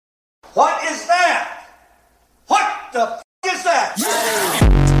the f*** is that?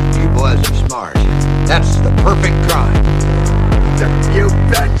 You boys are smart. That's the perfect crime. You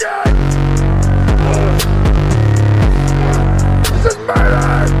bitches! This is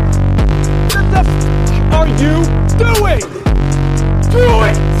murder! What the f*** are you doing? Do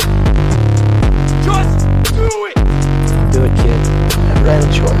it! Just do it! Do it, kid. Never had a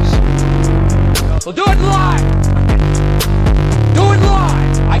choice. We'll do it live! Do it live!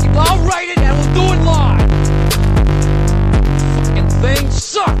 I'll write it and we'll do it live! Fucking thing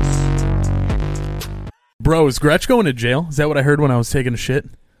sucks! Bro, is Gretch going to jail? Is that what I heard when I was taking a shit?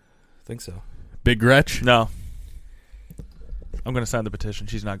 I think so. Big Gretch? No. I'm going to sign the petition.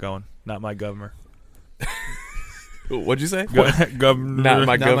 She's not going. Not my governor. What'd you say? Governor. Not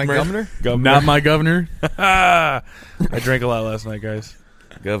my governor? Not my governor? I drank a lot last night, guys.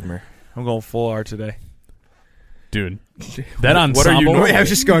 Governor. I'm going full R today. Dude. That ensemble. What are you normally? I was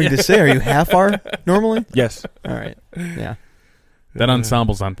just going to say, are you half R normally? Yes. All right. Yeah. That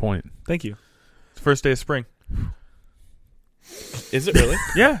ensemble's on point. Thank you. It's the first day of spring. Is it really?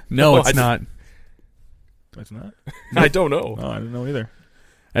 Yeah. No, it's not. It's not? I don't know. Oh, I didn't know either.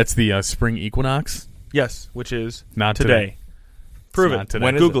 That's the spring equinox. Yes, which is Not today. Prove Not it. today.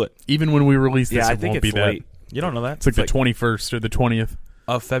 When is Google it? Even when we release this, Yeah, I it think won't be it's that. late. You don't know that? It's like the 21st or the 20th.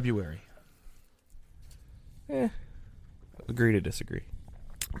 Of February. Agree to disagree.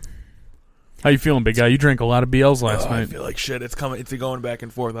 How you feeling, big guy? You drank a lot of BLs last I night. feel like shit. It's coming. It's going back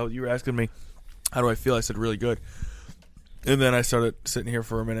and forth. You were asking me, how do I feel? I said really good. And then I started sitting here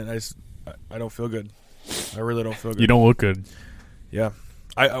for a minute. I don't feel good. I really don't feel good. You don't look good. Yeah.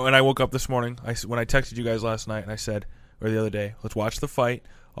 When I woke up this morning, when I texted you guys last night, and I said, or the other day, let's watch the fight.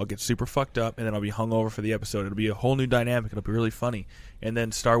 I'll get super fucked up, and then I'll be hungover for the episode. It'll be a whole new dynamic. It'll be really funny. And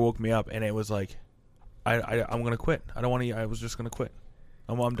then Star woke me up, and it was like, I'm gonna quit. I don't want to. I was just gonna quit.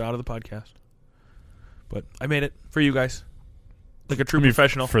 I'm out of the podcast. But I made it for you guys, like a true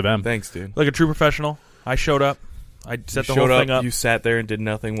professional. For them. Thanks, dude. Like a true professional. I showed up. I set the whole thing up. You sat there and did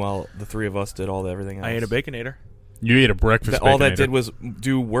nothing while the three of us did all everything else. I ate a Baconator. You ate a breakfast All that Baconator. did was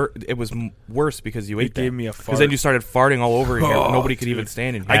do work. It was worse because you ate that. Gave me a fart. Because then you started farting all over here. Nobody could even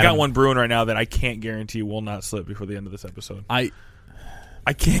stand in here. I got one brewing right now that I can't guarantee will not slip before the end of this episode.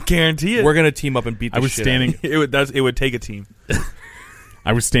 I can't guarantee it. We're gonna team up and beat. was shit standing. It would take a team.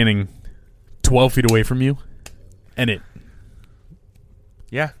 I was standing 12 feet away from you, and it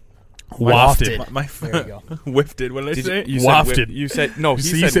Yeah. wafted. There you go. Whiffed. What did I say? You said Wafted. You said no.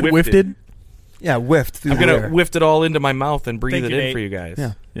 You He said whiffed. whiffed? Yeah, whiffed through I'm the gonna air. whiff it all into my mouth and breathe Thank it you, in Nate. for you guys.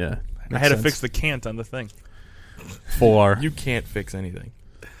 Yeah. Yeah. I had to sense. fix the cant on the thing. Full R. You can't fix anything.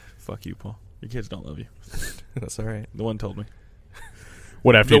 Fuck you, Paul. Your kids don't love you. That's all right. The one told me.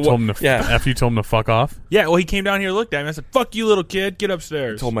 What, after you The told him to yeah. after you told him to fuck off? Yeah, well, he came down here, looked at me. I said, fuck you, little kid. Get I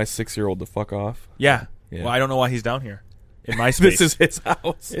upstairs. told my 6-year-old to fuck off. Yeah. Yeah. Well, I don't know why he's down here. In my space. This is his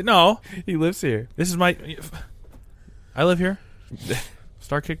house. No. He lives here. This is my... I live here.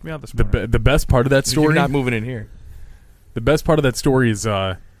 Star kicked me out this The morning. the best part of that You're story. not moving in here. The best part of that story is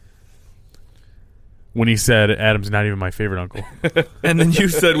when he said Adam's not even my favorite uncle. And then you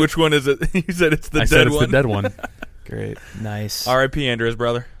said, which one is it? You said it's the I dead said it's one. the dead one. Great. Nice. R.I.P. Andrea's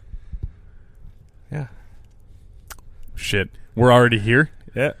brother. Yeah. Shit. We're already here?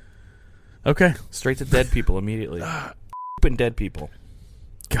 Yeah. Okay. Straight to dead people immediately. Open dead people.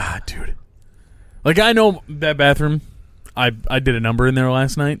 God, dude. Like, I know that bathroom. I did a number in there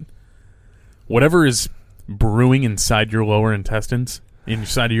last night. Whatever is brewing inside your lower intestines,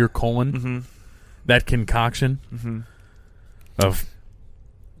 inside of your colon, that concoction of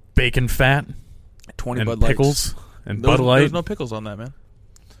bacon fat 20 and Bud Lights. pickles and Bud Light. There's no pickles on that, man.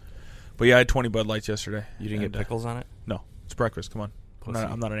 But yeah, I had 20 Bud Lights yesterday. You didn't And, get pickles on it? No. It's breakfast. Come on.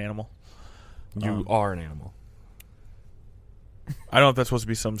 I'm not an animal. You are an animal. I don't know if that's supposed to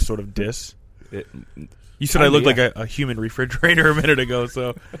be some sort of diss. You said I I looked mean, like a human refrigerator a minute ago,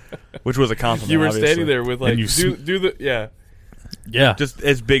 so which was a compliment. You were obviously. standing there with like And you do the yeah. Yeah. just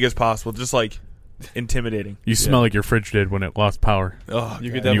as big as possible, just like intimidating. You smell like your fridge did when it lost power. Oh,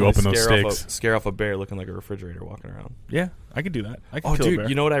 You could God. And you definitely open those scare steaks. off a bear looking like a refrigerator walking around. Yeah, I could do that. I could Oh, kill a dude, bear.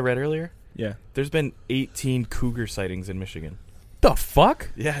 you know what I read earlier? Yeah. There's been 18 cougar sightings in Michigan. The fuck?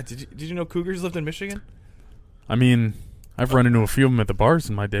 Yeah, did you know cougars lived in Michigan? I mean, I've run into a few of them at the bars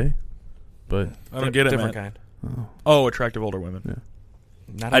in my day, but I don't get it, Different man. kind. Oh, attractive older women. Yeah.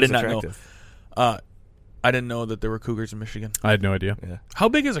 Not I as did not know. attractive. I didn't know that there were cougars in Michigan. I had no idea. Yeah. How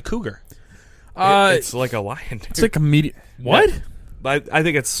big is a cougar? It's like a lion. Dude. It's like a medium. What? I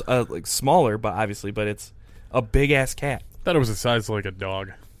think it's like smaller, but it's a big ass cat. Thought it was the size of like a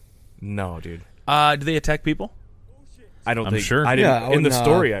dog. No, dude. Do they attack people? I don't I'm think. sure. I didn't Yeah, in the no.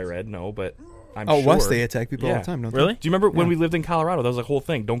 story I read. No, but I'm Out sure. west, they attack people all Yeah. the time, don't Really? Do you remember when Yeah. we lived in Colorado? That was a whole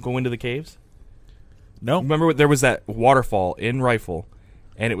thing. Don't go into the caves. No. Remember there was that waterfall in Rifle,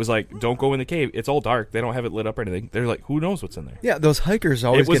 and it was like, don't go in the cave. It's all dark. They don't have it lit up or anything. They're like, who knows what's in there? they? Yeah, those hikers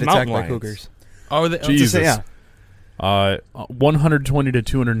always was get attacked mountain by lions. cougars. Oh, they, Jesus. Yeah. 120 to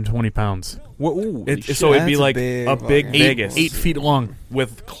 220 pounds. ooh, So it'd be That's a like big a big fucking- Vegas 8 feet long.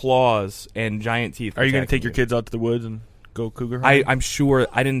 with claws and giant teeth. are you going to attacking take your you. kids out to the woods and go cougar hunting? I'm sure.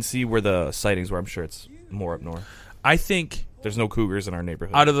 I didn't see where the sightings were. I'm sure it's more up north. I think There's no cougars in our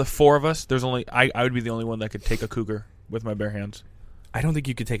neighborhood. out of the four of us, there's only I would be the only one that could take a cougar with my bare hands. I don't think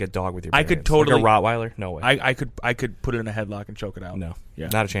you could take a dog with your. I bare could hands. totally- like a Rottweiler. No way. I could put it in a headlock and choke it out. no. Yeah.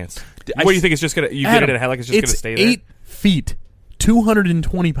 Not a chance. I What do you s- think? It's just gonna. You Adam, get it in a headlock. It's just gonna stay there. 8 feet,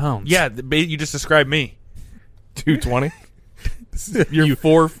 220 pounds. Yeah, you just described me. 220. you, You're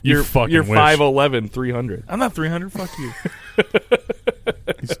four. you You're fucking you're wish. 5'11", 300. I'm not 300. Fuck you.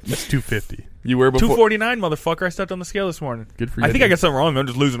 He's 250. You were before. 249, motherfucker. I stepped on the scale this morning. Good for you. I think I got something wrong. I'm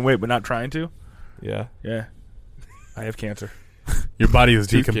just losing weight, but not trying to. Yeah. Yeah. I have cancer. Your body is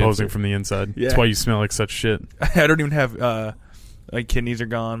Tooth decomposing cancer. from the inside. Yeah. That's why you smell like such shit. I don't even have my kidneys are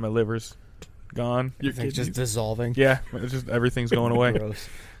gone. My liver's gone. It's just dissolving. Yeah, it's just everything's going away. Gross.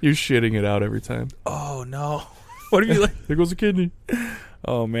 You're shitting it out every time. Oh no! What if you like? There goes a kidney.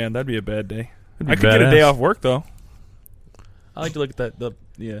 Oh man, that'd be a bad day. That'd I be could get a badass. day off work though. I like to look at the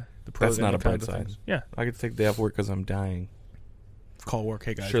pros That's not and a cons bright of side. things. Yeah, I could take the day off work because I'm dying. call work.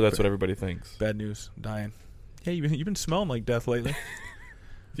 Hey guys, Sure, that's what everybody thinks. bad news. I'm dying. Yeah, you've been smelling like death lately.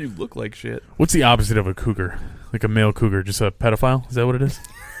 You look like shit. What's the opposite of a cougar? Like a male cougar, just a pedophile? Is that what it is?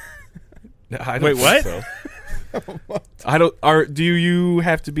 I don't Wait, think what? So. I don't. Do you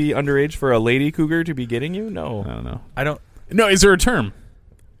have to be underage for a lady cougar to be getting you? I No. don't know. I don't. No, is there a term?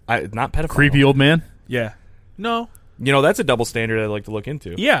 Not pedophile. Creepy old man? Yeah. No. You know, that's a double standard I'd like to look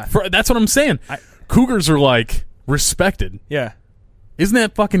into. Yeah. That's what I'm saying. Cougars are like respected. Yeah. Isn't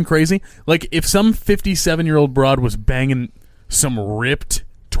that fucking crazy? Like if some 57-year-old broad was banging some ripped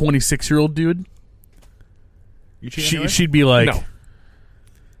 26-year-old dude, You cheating? on your wife? she'd be like No.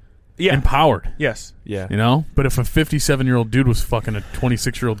 Yeah. empowered, Yes. Yeah. you know? But if a 57-year-old dude was fucking a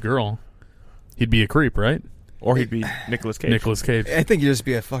 26-year-old girl, he'd be a creep, right? Or he'd be Nicolas Cage. Nicolas Cage. I think you'd just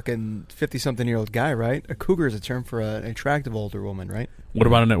be a fucking 50-something-year-old guy, right? A cougar is a term for an attractive older woman, right? What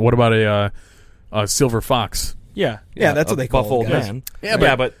about a silver fox? Yeah. Yeah, that's what they call buff old it, guys. man.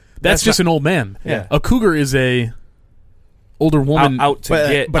 Yeah, but That's just an old man. Yeah. A cougar is a older woman out to But-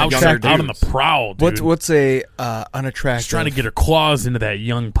 get but out, younger out on the dudes. prowl, dude. What's a unattractive? Just trying to get her claws into that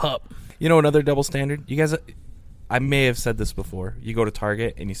young pup. You know another double standard? You guys, I may have said this before. You go to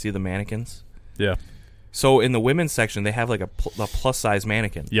Target and you see the mannequins. Yeah. So in the women's section, they have like a plus size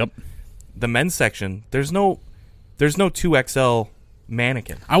mannequin. Yep. The men's section, there's no 2XL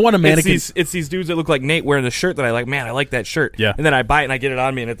mannequin. I want a mannequin. It's these dudes that look like Nate wearing the shirt that I like. Man, I like that shirt. Yeah. And then I buy it and I get it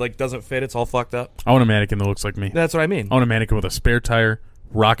on me and it like doesn't fit. It's all fucked up. I want a mannequin that looks like me. That's what I mean. I want a mannequin with a spare tire,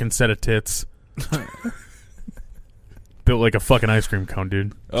 rocking set of tits. Built like a fucking ice cream cone,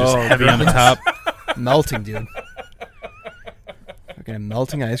 dude. Just heavy on the top. melting, dude. Okay,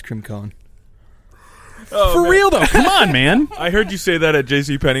 melting ice cream cone. For real though, come on, man. I heard you say that at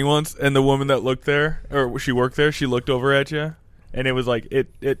JCPenney once, and the woman that looked there, or she worked there, she looked over at you, and it was like, it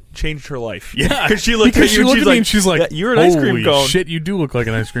changed her life. Yeah, Because she looked because at you she looked and at me and she's like, "Yeah, you're an ice cream "Holy cone." shit, you do look like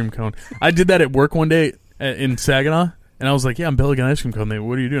an ice cream cone." I did that at work one day in Saginaw, and I was like, "Yeah, I'm building an ice cream cone." They,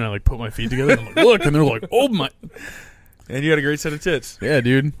 "What are you doing?" I like put my feet together. And I'm like, "Look," and they're like, "Oh my." And you had a great set of tits. Yeah,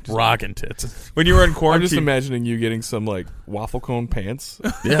 dude, rocking tits. When you were in I'm just quarantine, imagining you getting some like waffle cone pants,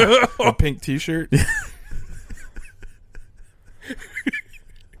 Yeah, a pink T-shirt.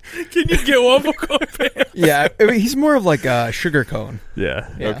 can you get waffle cone pants? Yeah, I mean, he's more of like a sugar cone.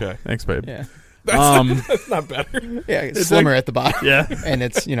 yeah. Yeah. Okay. Thanks, babe. Yeah, That's not better. yeah, it's slimmer at the bottom. Yeah, And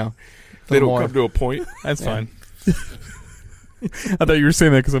it's a They little don't more. come to a point. that's fine. I thought you were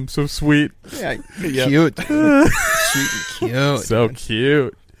saying that because I'm so sweet. Yeah, Yep. cute, dude. Sweet and cute. So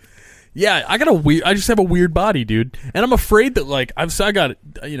cute. Yeah, I just have a weird body, dude, and I'm afraid that like I got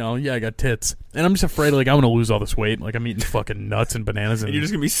I got tits, and I'm just afraid like I'm gonna lose all this weight. Like I'm eating fucking nuts and bananas, and And you're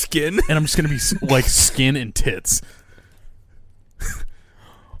just gonna be skin. I'm just gonna be like skin and tits.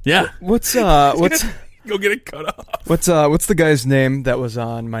 Yeah, What's Go get it cut off. what's the guy's name that was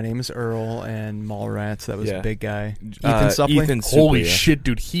on My Name Is Earl and Mallrats? That was Yeah. a big guy. Ethan Uh, Suplee. Ethan holy Suplee, yeah. shit,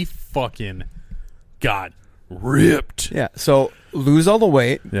 dude, he fucking got ripped. Yeah. So lose all the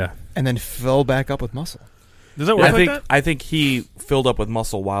weight Yeah, and then fill back up with muscle. Does that work I like think that? I think he filled up with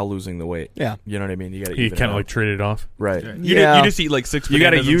muscle while losing the weight. Yeah. You know what I mean? You got to he kind of like traded it off. right. Yeah. You just eat like 6. You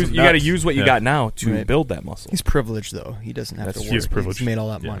got to bananas and use some you got to nuts. use what you Yeah. got now to Right. build that muscle. He's privileged though. He doesn't have That's to true. work. He is privileged. He's made all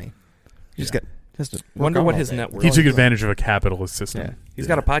that Yeah. money. Just get. Just to Wonder work what on his all day. net worth He is. took advantage of a capitalist system. Yeah. He's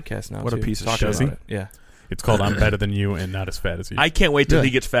got a podcast now. What a too, piece of talking shit. about it. Yeah. It's called I'm Better Than You and Not As Fat As You. I can't wait till Really?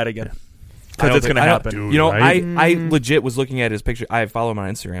 he gets fat again. I Because don't it's think- going to I don't- happen. Dude, You know, right? I legit was looking at his picture. I follow him on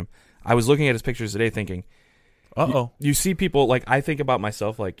Instagram. I was looking at his pictures today thinking, Uh-oh. you see people, like, I think about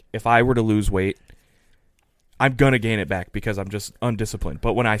myself, like, if I were to lose weight, I'm going to gain it back because I'm just undisciplined.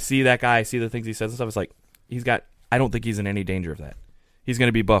 But when I see that guy, I see the things he says and stuff, it's like, I don't think he's in any danger of that. He's going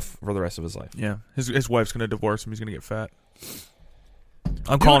to be buff for the rest of his life. Yeah. His wife's going to divorce him. He's going to get fat.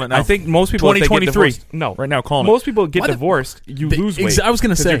 I'm calling it now. I think most people, if they get 2023. divorced, no. Right now, calling Most people get Why the- divorced, you lose weight. I was going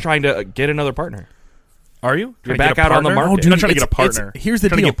to because say. you're trying to get another partner. it. Are you? You're Trying to back get a out on the partner? market. Oh, dude, You're not trying to get a it's- partner. here's the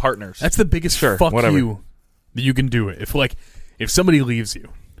Trying deal. to get partners. That's the biggest Sure, fuck whatever. you that you can do it. If somebody leaves you,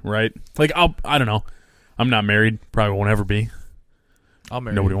 right? Like I don't know. I'm not married. Probably won't ever be. I'll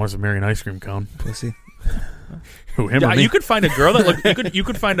marry Nobody you. wants to marry an ice cream cone. Pussy. Who him Yeah, or me? you could find a girl that you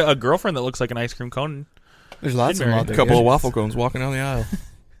could find a girlfriend that looks like an ice cream cone. There's lots of them out A there. couple of guys. waffle cones walking down the aisle.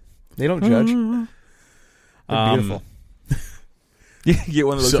 They don't judge. They're beautiful. You get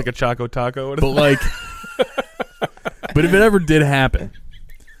one that looks So- like a Choco Taco. What is But like, but if it ever did happen,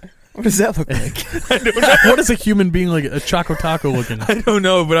 What does that look like? what is a human being like a Choco Taco looking? I don't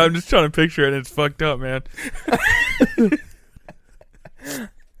know, but I'm just trying to picture it. And it's fucked up, man.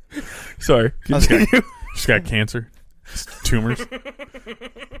 Sorry. She's got cancer, tumors,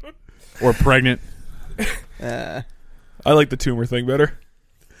 or pregnant. Uh, I like the tumor thing better.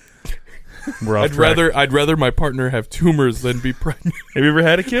 We're off track. I'd rather my partner have tumors than be pregnant. Have you ever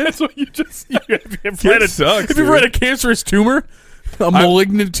had a kid? That's what you just. You have Kids sucks, Have you ever dude. had a cancerous tumor? A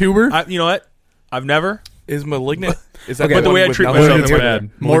malignant tumor? You know what? I've never. Is malignant? Is that Okay, but the way I with treat nothing? myself Malignant's is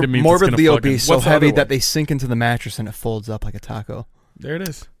bad. bad. Malignant means it's morbidly gonna fucking- obese, so What's the heavy other that one? they sink into the mattress and it folds up like a taco. There it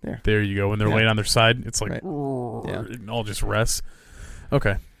is. There you go. When they're Yeah. laying on their side, it's like, Right. Yeah. it all just rests.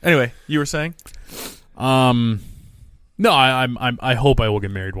 Okay. Anyway, you were saying? No, I hope I will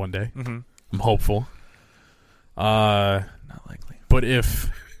get married one day. Mm-hmm. I'm hopeful. Not likely. But if,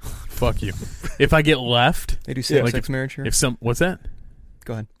 fuck you, if I get left, They do same-sex like marriage here. what's that?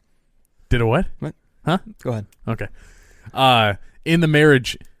 Go ahead. Did a what? Go ahead. Okay. In the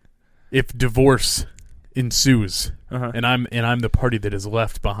marriage, if divorce ensues, Uh-huh. and I'm the party that is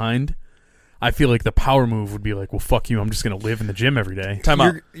left behind, I feel like the power move would be like, well, fuck you. I'm just gonna live in the gym every day. Time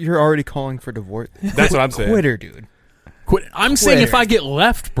out. You're already calling for divorce. That's what I'm saying. Quitter, dude. Quit. I'm saying if I get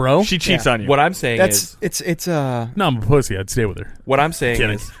left, bro. She cheats Yeah. on you. What I'm saying That's is, it's No, I'm a pussy. I'd stay with her. what I'm saying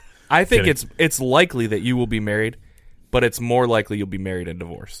Kidding. is, I think Kidding. it's likely that you will be married, but it's more likely you'll be married and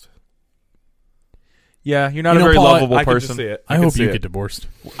divorced. Yeah, you're not You a know, very Paul, lovable I can just person. see it. I can hope see you it. get divorced.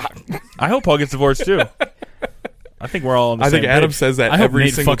 I hope Paul gets divorced too. I think we're all on the I same think Adam page. says that I hope every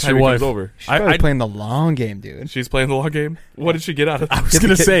Nate single fucks time your he wife. comes over. She's probably I- playing the long game, dude. She's playing the long game. What did she get out of it? I was Get the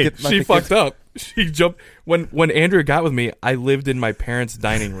gonna kid- say. get- Let She the fucked kids- up. She jumped when Andrea got with me. I lived in my parents'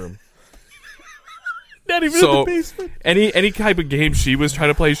 dining room. Not even So- in the basement. Any type of game she was trying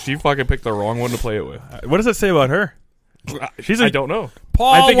to play, she fucking picked the wrong one to play it with. What does that say about her? She's a- I don't know. I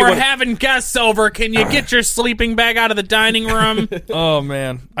Paul, think it we're would- having guests over. Can you get your sleeping bag out of the dining room? Oh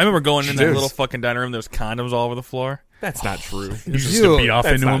man, I remember going in that Cheers. little fucking dining room. There was condoms all over the floor. That's not true. You just to beat off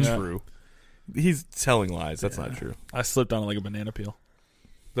That's into not him. true. He's telling lies. That's not true. I slipped on it like a banana peel.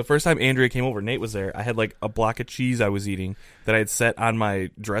 The first time Andrea came over, Nate was there. I had like a block of cheese I was eating that I had set on my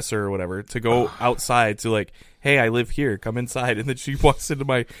dresser or whatever to go outside to like, hey, I live here. Come inside. And then she walks into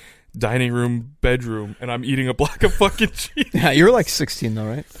my dining room, bedroom, and I'm eating a block of fucking cheese. Yeah, you were like 16 though,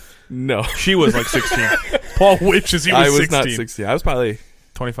 right? No. She was like 16, Paul wishes he was I was 16. not 16. I was probably,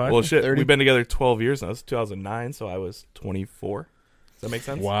 25. well, shit. 30. We've been together 12 years now. It's 2009, so I was 24. Does that make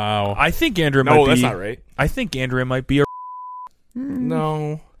sense? Wow. I think Andrea might No, be. that's not right. I think Andrea might be a.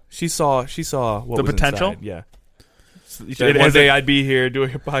 No. She saw what The was potential? inside. Yeah. It One has day a- I'd be here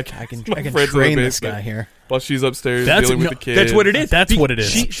doing a podcast. I can My friends in the train this basement guy here. while she's upstairs That's- dealing with no, the kids. That's what it is. That's what it is.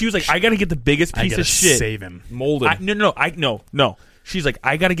 She was like, I got to get the biggest I piece gotta of shit. save him. Molded. No. She's like,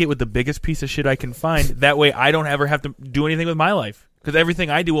 I got to get with the biggest piece of shit I can find. That way, I don't ever have to do anything with my life because everything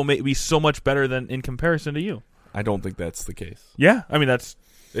I do will be so much better than in comparison to you. I don't think that's the case. Yeah, I mean that's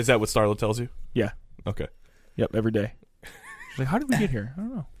Is that what Starla tells you? yeah. Okay. Yep, every day. She's like, how did we get here? I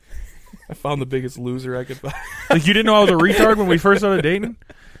don't know. I found the biggest loser I could find. Like you didn't know I was a retard when we first started dating.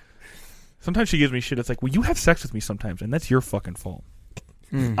 Sometimes she gives me shit. It's like, well, you have sex with me sometimes, and that's your fucking fault.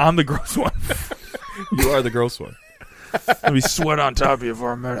 I'm the gross one. You are the gross one. Let me sweat on top of you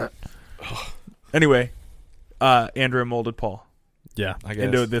for a minute. Anyway, Andrea molded Paul Yeah. I guess.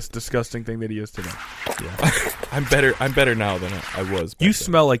 into this disgusting thing that he is today. I'm better now than I was. back You then.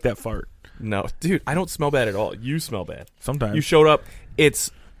 smell like that fart No, dude, I don't smell bad at all. You smell bad. sometimes. You showed up.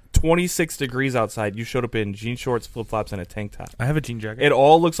 It's 26 degrees outside. You showed up in jean shorts, flip flops, and a tank top. I have a jean jacket. It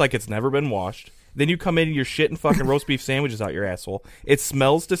all looks like it's never been washed. Then you come in and you're shitting fucking roast beef sandwiches out your asshole. It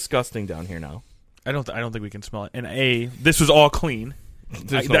smells disgusting down here now. I don't think we can smell it. And this was all clean.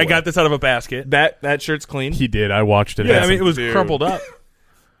 There's no I way. got this out of a basket. That shirt's clean. He did. I watched it. Yeah, happen. I mean it was Dude. crumpled up.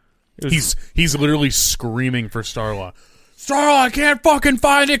 It was, He's literally screaming for Starlaw. Starlaw, I can't fucking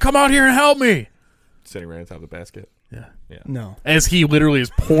find it. Come out here and help me. Sitting right on top of the basket. Yeah. No. As he literally is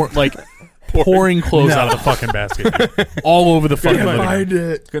pouring clothes out of the fucking basket all over the fucking living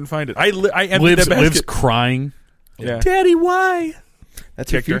room. couldn't find it. I emptied that basket. Lives crying. Yeah. Daddy, why?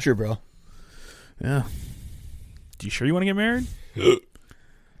 That's your Kicked her. future, bro. Yeah. You sure you want to get married?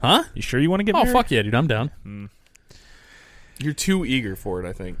 Huh? You sure you want to get Oh, married? fuck yeah, dude. I'm down. You're too eager for it,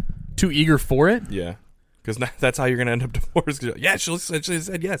 I think. Too eager for it? Yeah. Because that's how you're going to end up divorced. Yeah, she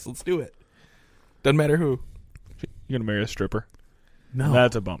said yes. Let's do it. Doesn't matter who. You're going to marry a stripper. No.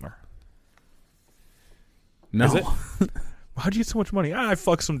 That's a bummer. No. Is it? How'd you get so much money? I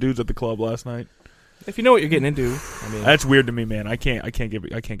fucked some dudes at the club last night. If you know what you're getting into. I mean, That's weird to me, man. I can't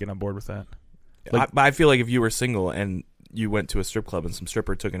get on board with that. I feel like if you were single and you went to a strip club and some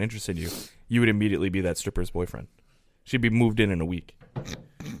stripper took an interest in you, you would immediately be that stripper's boyfriend. She'd be moved in a week.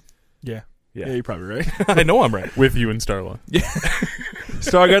 Yeah. Yeah. Yeah, you're probably right. I know I'm right. With you and Starlaw.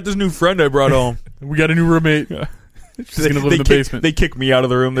 So I got this new friend I brought home. We got a new roommate. She's going to live in the basement. They kicked me out of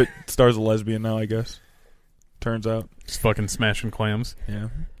the room. That Star's a lesbian now, I guess. Turns out. Just fucking smashing clams. Yeah.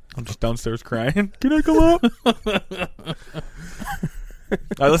 I'm just downstairs crying. Can I come up? All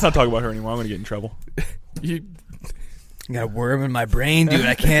right, let's not talk about her anymore. I'm going to get in trouble. You, I got a worm in my brain, dude.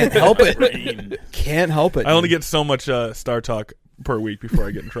 I can't help it. Can't help it. I only dude. get so much Star talk per week before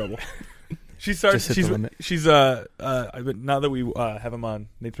I get in trouble. She starts. Just hit the limit. She's now that we have him on,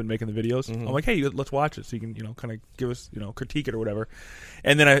 Nate's been making the videos. Mhm. I'm like, hey, let's watch it so you can kind of give us critique it or whatever.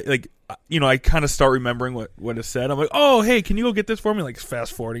 And then I kind of start remembering what is said. I'm like, oh, hey, can you go get this for me? Like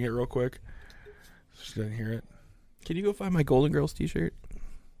fast forwarding it real quick. She doesn't hear it. can you go find my Golden Girls t-shirt?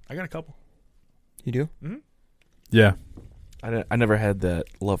 I got a couple. You do? Yeah. I never had that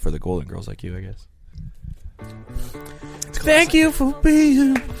love for the Golden Girls like you, I guess. Thank you for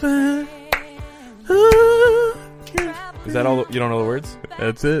being fine. Is that all? You don't know the words?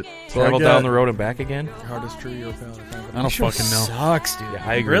 That's it. That's all I Travel got. down the road and back again? Your hardest tree you're without. I don't Show fucking know. Sucks, dude. Yeah,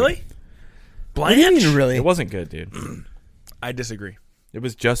 I agree. Really? What do you mean, really? It wasn't good, dude. I disagree. It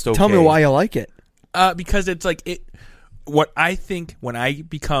was just okay. Tell me why you like it. Because it's like it. What I think when I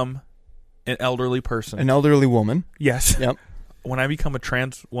become an elderly person. An elderly woman. Yes. Yep. When I become a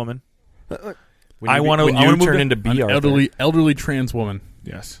trans woman. When I you, wanna- when I you wanna move turn to- into An B. elderly trans woman.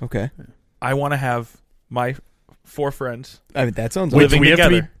 Yes. Okay. I want to have my 4 friends. I mean, that sounds. Wait, awesome. Living do we have to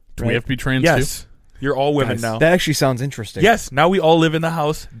be? together, Do we right? have to be trans Yes. You're all women Guys, now. That actually sounds interesting. Yes. Now we all live in the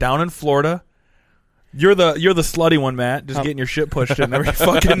house down in Florida. You're the slutty one, Matt. Just getting your shit pushed in every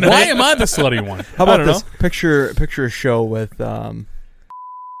fucking too? night. Why am I the slutty one? How I about don't this? Picture a show with Adam's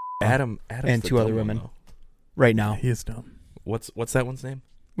and the 2 other dumb women. one, though. right now. He is dumb. What's that one's name?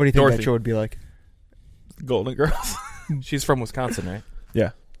 What do you think Dorothy. that show would be like? Golden Girls? She's from Wisconsin, right?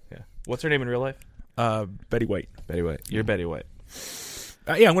 Yeah. Yeah. What's her name in real life? Betty White. Betty White. You're Betty White.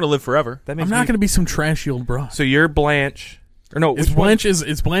 Yeah, I'm going to live forever. That I'm makes not me- going to be some trashy old bra. So you're Blanche. Or no, Is which one? Blanche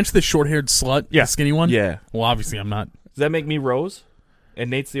is Blanche the short-haired slut? Yeah. The skinny one? Yeah. Well, obviously I'm not. Does that make me Rose? And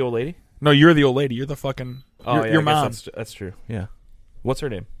Nate's the old lady? No, you're the old lady. You're the fucking. Oh, your yeah, I mom. guess that's true. Yeah. What's her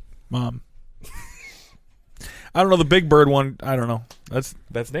name? Mom. I don't know. The Big Bird one. I don't know. That's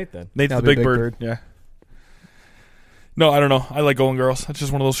Nate then. Nate's That'll the be Big Big Bird. Yeah. No, I don't know. I like Golden Girls. It's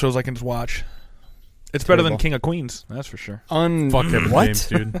just one of those shows I can just watch. It's better than Terrible. King of Queens. That's for sure. Fuck Kevin What? James,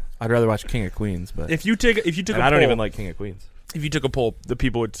 dude. I'd rather watch King of Queens, but If you took and a I don't poll, even like King of Queens. if you took a poll, the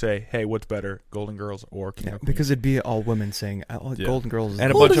people would say, "Hey, what's better, Golden Girls or King Yeah, of Queens?" because it'd be all women saying Yeah. Golden Girls.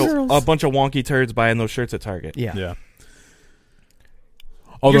 And a Golden bunch Girls. of wonky turds buying those shirts at Target. Yeah. Yeah.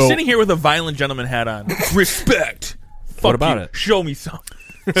 You're Although, sitting here with a violent gentleman hat on. Respect. Fuck What about you. it? Show me some.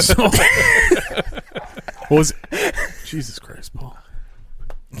 so, what was Jesus Christ, Paul?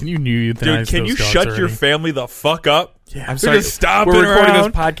 Can you euthanize Dude, can those you dogs shut already? your family the fuck up? Yeah, I'm They're sorry. just stomping We're recording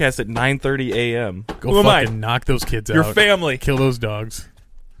around. this podcast at 9:30 a.m. Go Who am I? fucking knock those kids Your out. family. Kill those dogs.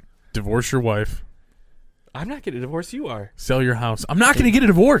 Divorce your wife. I'm not getting a divorce. You are. Sell your house. I'm not going to get a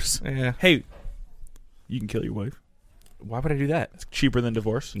divorce. Yeah. Hey, you can kill your wife. Why would I do that? It's cheaper than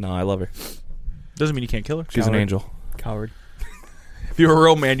divorce. No, I love her. Doesn't mean you can't kill her. She's an Coward. angel. Coward. If you were a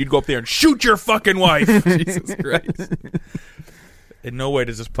real man, you'd go up there and shoot your fucking wife. Jesus Christ. In no way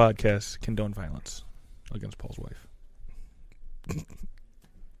does this podcast condone violence against Paul's wife.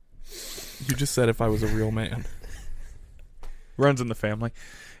 You just said if I was a real man. Runs in the family.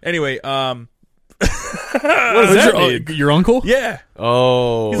 Anyway, What is that mean? your uncle? Yeah.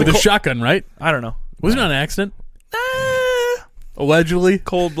 Oh, With a shotgun, right? I don't know. Wasn't it an accident? Allegedly.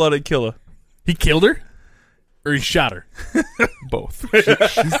 Cold-blooded killer. He killed her? Or he shot her? both.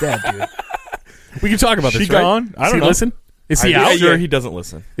 She's dead, dude. We can talk about She this, right? gone? I Does don't he know. listen? Is he I'm out? sure he doesn't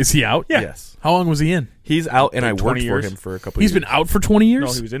listen. Is he out? Yeah. Yes, How long was he in? he's out, and Like I 20 worked years. for him for a couple. He's years. been out for 20 years?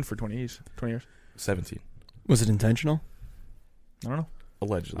 No, he was in for 20 years. 20 years. 17, Was it intentional? I don't know.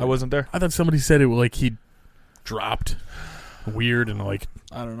 allegedly. I wasn't there. I thought somebody said it like he dropped weird and like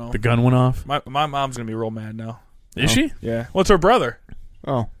I don't know. the gun went off. My mom's going to be real mad now. Is she? Yeah. Well, it's her brother.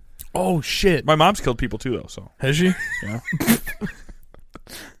 Oh. Oh, shit. My mom's killed people too, though. So Has she? yeah.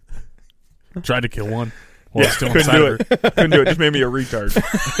 Tried to kill one. Well, it's still couldn't inside do of her. it. Couldn't do it. Just made me a retard.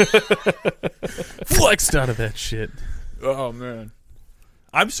 Flexed out of that shit. Oh man.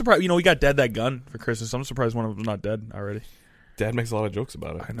 I'm surprised. You know, we got Dad that gun for Christmas. I'm surprised one of them's not dead already. Dad makes a lot of jokes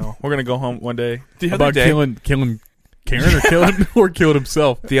about it. I know. We're gonna go home one day. The other About day, killing Karen or killing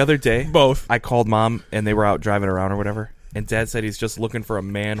himself. the other day, Both. I called Mom, and they were out driving around or whatever. And Dad said he's just looking for a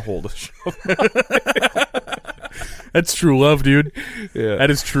manhole to shove. That's true love, dude. Yeah. That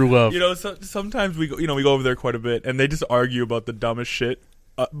is true love. You know, sometimes we go. You know, we go over there quite a bit, and they just argue about the dumbest shit,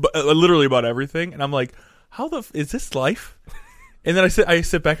 literally about everything. And I'm like, how is this life? And then I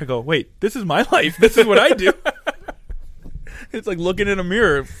sit back and go, wait, this is my life. This is what I do. It's like looking in a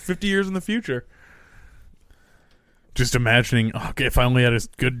mirror 50 years in the future. Just imagining, okay, if I only had a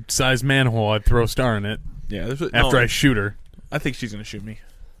good sized manhole, I'd throw a star in it Yeah. after I shoot her. I think she's gonna shoot me.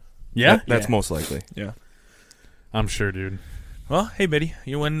 Yeah? That's Yeah. most likely. Yeah. I'm sure, dude. Well, hey, Betty,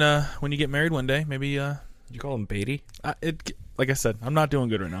 when you get married one day, maybe You call him Beatty? like I said, I'm not doing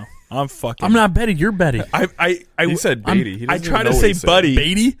good right now. I'm fucking. I'm not Betty, you're Betty. He said Beatty. He I doesn't try even to know what say he said. buddy.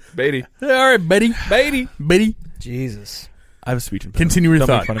 Beatty? Beatty. All right, Betty. Beatty. Betty. Jesus. I have a speech impediment. Continue your Don't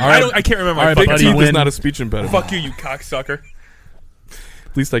thought. make fun of All me. right. I can't remember. All my right, fucking buddy, Teeth is win. not a speech impediment. Fuck you cocksucker.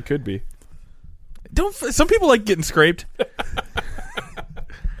 At least I could be. Some people like getting scraped.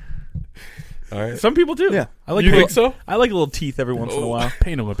 All right. Some people do. Yeah. I like. You a think little- so? I like a little teeth every once in a while.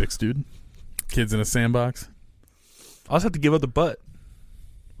 Pain Olympics, dude. Kids in a sandbox. I'll just have to give up the butt,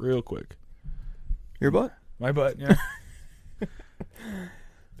 real quick. Your butt? My butt. Yeah.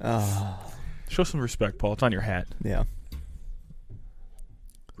 Oh. Show some respect, Paul. It's on your hat. Yeah.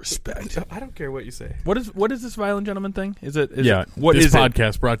 Respect. I don't care what you say. What is this violent gentleman thing? Is it? What is this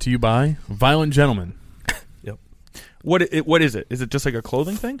podcast brought to you by Violent Gentlemen. What is it? Is it just like a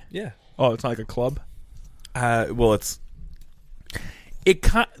clothing thing? Yeah. Oh, it's not like a club. Well, it's It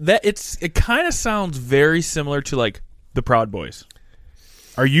kind of sounds very similar to like the Proud Boys.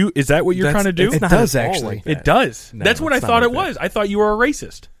 Is that what you're trying to do? It's It not does, at all actually. like that. It does. No, That's what I it's not thought like it that. was. I thought you were a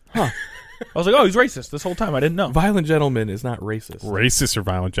racist. Huh. I was like, oh, he's racist this whole time. I didn't know. Violent Gentleman is not racist. Racist or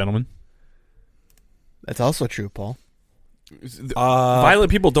violent gentlemen? That's also true, Paul.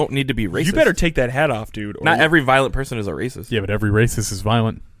 Violent people don't need to be racist. You better take that hat off, dude. or Not you- every violent person is a racist. Yeah, but every racist is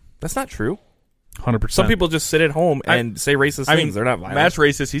violent. That's not true. 100%. Some people just sit at home and say racist I mean, things. They're not violent. Matt's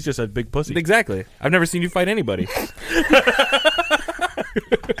racist. He's just a big pussy. Exactly. I've never seen you fight anybody.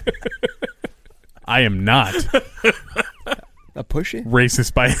 I am not A pushy?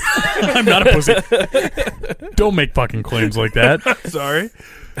 racist by... I'm not a pussy. Don't make fucking claims like that. Sorry.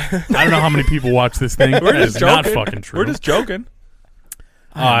 I don't know how many people watch this thing. We're That just is not joking. fucking true. We're just joking.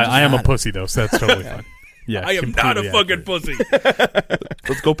 I am a pussy, though, so that's totally fine. Yeah, I am not a completely fucking accurate. pussy.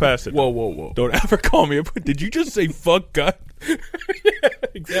 Let's go past it. Whoa. Don't ever call me a pussy. Did you just say fuck God?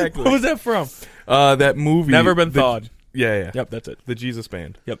 Exactly. What was that from? That movie. Never Been Thawed. Yeah. Yep, that's it. The Jesus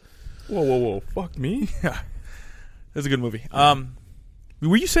Band. Yep. Whoa. Fuck me. That's a good movie.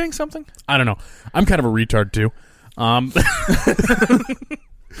 Were you saying something? I don't know. I'm kind of a retard, too.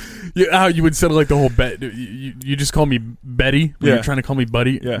 Yeah, how you would settle like the whole bet. You just call me Betty when Yeah. you're trying to call me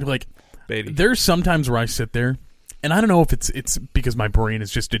Buddy. Yeah. You're like, Beatty. there's sometimes where I sit there, and I don't know if it's because my brain is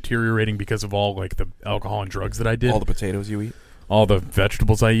just deteriorating because of all like the alcohol and drugs that I did, All the potatoes you eat. all the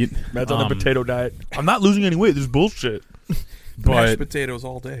vegetables I eat. Matt's on the potato diet. I'm not losing any weight. This is bullshit. Mashed But potatoes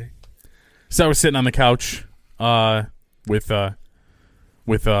all day. so I was sitting on the couch with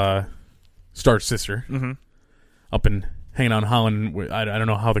Star's sister Mm-hmm. up and hanging out in Holland. I don't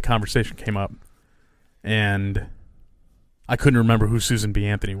know how the conversation came up, and I couldn't remember who Susan B.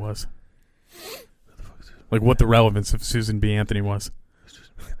 Anthony was. Like what the relevance of Susan B. Anthony was.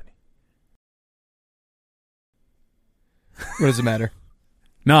 What does it matter?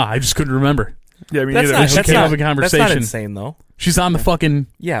 Nah, I just couldn't remember. Yeah, I mean, That's either. not, She that's, came not, up in that's not conversation. insane, though. She's on the fucking.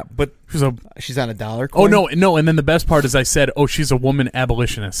 Yeah, but She's a. She's on a dollar Oh coin? no! And then the best part is I said, "Oh, she's a woman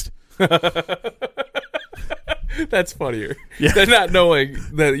abolitionist." That's funnier. Yeah. Than not knowing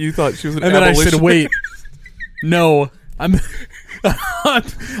that you thought she was an And then I abolitionist. said, "Wait, no, I'm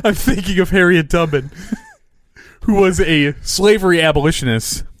I'm thinking of Harriet Tubman, who was a slavery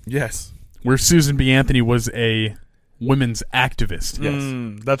abolitionist, Yes. where Susan B. Anthony was a women's activist."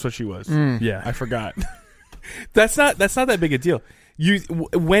 Yes. That's what she was. Yeah, I forgot. That's not that big a deal.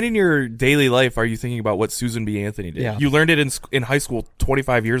 When in your daily life are you thinking about what Susan B. Anthony did? Yeah. You learned it in high school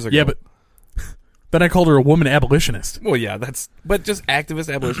 25 years ago. yeah, but then I called her a woman abolitionist. Well, yeah, but just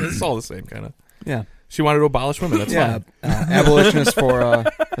activist abolitionist. It's all the same kind of. Yeah. She wanted to abolish women. That's Yeah. fine. Abolitionist for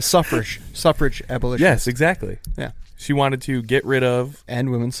a suffrage abolition. Yes, exactly. Yeah. She wanted to get rid of And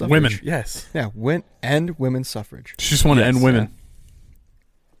women's suffrage. Women. yes. Yeah. End women's suffrage. She just wanted to Yes, end women.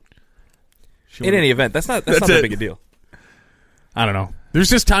 In any event, that's not that it. big a deal. I don't know. There's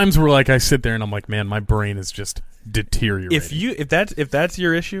just times where like I sit there and I'm like, man, my brain is just deteriorating. If that's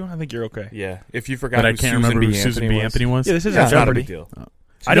your issue, I think you're okay. Yeah. If you forgot but I who can't Susan remember B. who Susan B. Anthony was. Yeah, this is Yeah, a It's not a Jeopardy. big deal.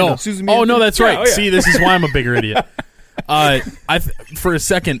 I know. Susan B. Oh no, Anthony? that's right. Yeah, oh, yeah. See, this is why I'm a bigger idiot. For a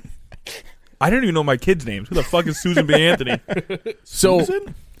second, I don't even know my kids' names. Who the fuck is Susan B. Anthony? so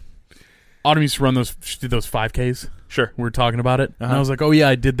Autumn used to run those. She did those 5Ks. Sure. We were talking about it, and I was like, "Oh yeah,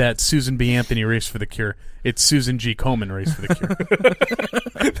 I did that." Susan B. Anthony Race for the Cure. It's Susan G. Komen Race for the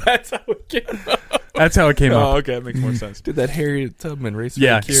Cure. That's how it came up. That's how it came Oh, up. okay, that makes more sense. Did that Harriet Tubman race? For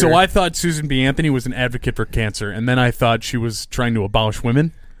Yeah. the cure. So I thought Susan B. Anthony was an advocate for cancer, and then I thought she was trying to abolish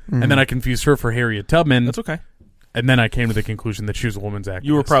women, and then I confused her for Harriet Tubman, That's okay. and then I came to the conclusion that she was a woman's activist.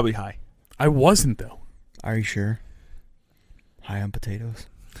 You were probably high. I wasn't though. Are you sure? High on potatoes.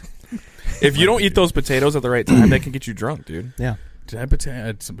 if you don't eat those potatoes at the right time, they can get you drunk, dude. Yeah. Did I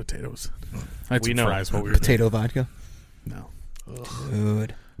had some potatoes. I had We some know. fries while we were Potato vodka. there. No,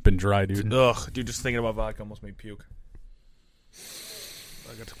 Good. been dry, dude. Ugh, dude, just thinking about vodka almost made puke.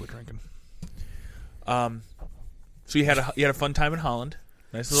 I got to quit drinking. So you had a fun time in Holland.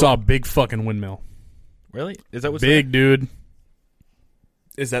 Nice little, Saw a big fucking windmill. really? Is that what's Big dude,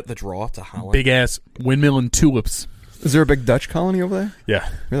 Is that the draw to Holland? big ass windmill and tulips. Is there a big Dutch colony over there? Yeah.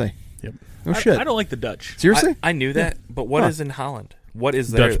 Really? Yep. Oh I, shit. I don't like the Dutch. Seriously? I knew that, but what is in Holland? What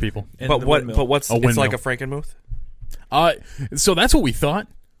is there? Dutch people. And But the what? windmill. But what's? A It's like a windmill. Frankenmuth. So that's what we thought.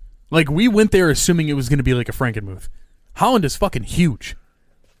 Like we went there assuming it was going to be like a Frankenmuth. Holland is fucking huge.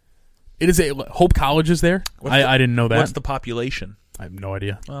 It is a Hope College is there. I didn't know that. What's the population? I have no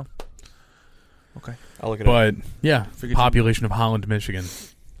idea. Well, okay. I'll look it up. But yeah, Figured you- population of Holland, Michigan.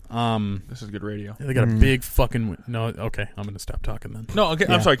 This is good radio. They got a big fucking no. Okay, I'm gonna stop talking then. No, okay.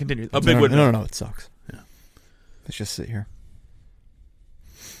 Yeah. I'm sorry. Continue. A big no, windmill. no, it sucks. Yeah. Let's just sit here.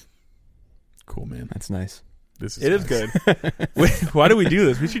 Cool, man. That's nice. This is It is nice. good. Wait, why do we do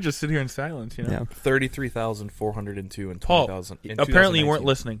this? We should just sit here in silence. You know. Yeah. 33,402 and Paul, 20,000. in apparently you weren't 2019.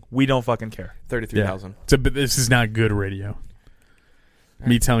 listening. We don't fucking care. 33,000. But this is not good radio.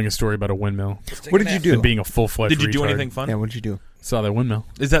 Me telling a story about a windmill What did you do? and being a full-fledged Did you do retard. anything fun? Yeah, what did you do? Saw that windmill.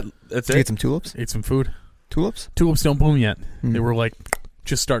 That's Did you get it? some tulips? Ate some food. Tulips? Tulips don't bloom yet. Hmm. They were like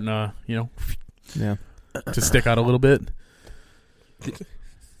just starting to, Yeah. to stick out a little bit.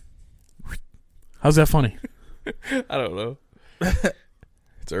 How's that funny? I don't know.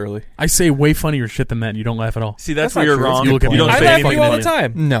 It's early. I say way funnier shit than that, and you don't laugh at all. See, that's That's where not you're true. wrong. You look at me don't like I say laugh at anything you all the funny.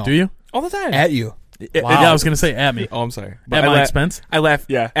 time. No. Do you? All the time. At you. Yeah, I was gonna say at me. Oh, I'm sorry. At my expense? I laugh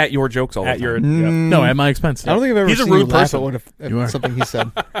Yeah. at your jokes all the At time. your No, at my expense. I don't think I've ever He's a seen rude you laugh person. at what You are. something he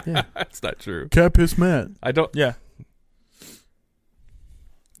said. That's not true. Cat piss Matt. I don't. Yeah.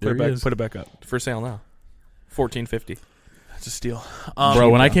 There he is. Put it back up. For sale now. $14.50. That's a steal. Bro,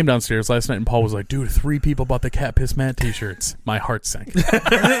 when I came downstairs last night and Paul was like, dude, 3 people bought the Cat Piss Matt t-shirts, my heart sank.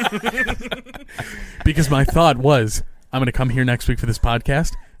 Because my thought was, I'm going to come here next week for this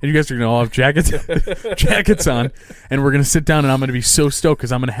podcast, and you guys are going to all have jackets on, and we're going to sit down, and I'm going to be so stoked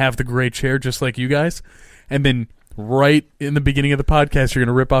because I'm going to have the gray chair just like you guys. And then right in the beginning of the podcast, you're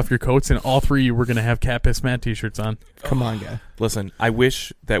going to rip off your coats, and all 3 of you were going to have Cat Piss Matt t-shirts on. Come on, guy. Listen, I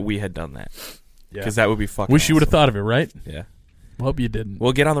wish that we had done that. Yeah. Because that would be fucking Wish you would have awesome. thought of it, right? Yeah. Well, you didn't.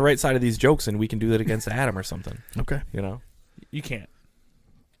 We'll get on the right side of these jokes, and we can do that against Adam or something. Okay. You know? You can't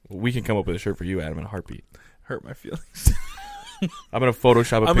We can come up with a shirt for you, Adam, in a heartbeat. hurt my feelings. I'm going to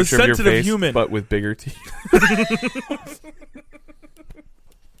Photoshop a I'm a picture of your sensitive face, human. but with bigger teeth.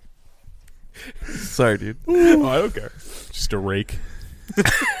 Sorry, dude. Oh, I don't care. Just a rake.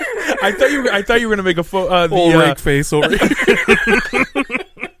 I thought you were gonna make a Old rake face over here.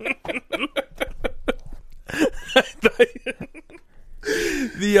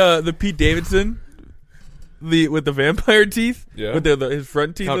 the Pete Davidson, with the vampire teeth, Yeah. with his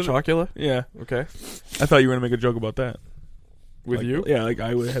front teeth. Count Chocula? Yeah, Okay. I thought you were gonna make a joke about that. With Like, you? Yeah, like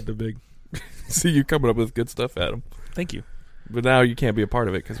I would have had the big. See you coming up with good stuff, Adam. Thank you. But now you can't be a part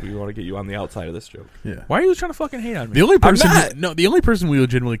of it because we want to get you on the outside of this joke. Yeah. Why are you trying to fucking hate on me? The only person, not. the only person we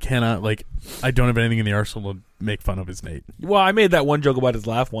legitimately cannot like. I don't have anything in the arsenal to make fun of is Nate. Well, I made that one joke about his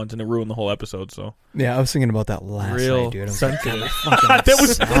laugh once, and it ruined the whole episode. So Yeah, I was thinking about that last real night, dude. I was like, sensitive.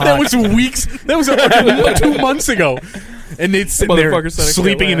 that was weeks. That was like 2 months ago. And Nate's sitting there Motherfucker said I can't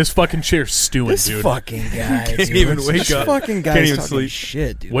sleeping in laugh. his fucking chair, stewing, this dude. fucking guy, Can't dude. even This wake up. fucking Can't guy's even talking sleep.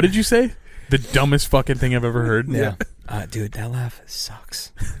 shit, dude. What did you say? The dumbest fucking thing I've ever heard. Yeah. Dude, that laugh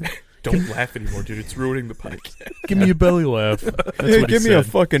sucks. Don't laugh anymore, dude. It's ruining the pipe. Give me a belly laugh. That's Hey, what he give me a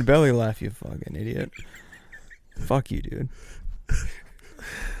said. fucking belly laugh, you fucking idiot. Fuck you, dude.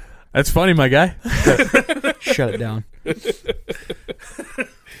 That's funny, my guy. Shut it down.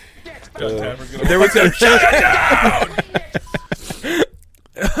 There was a shut it down.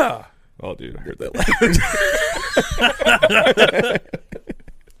 Oh, dude, I heard that laugh.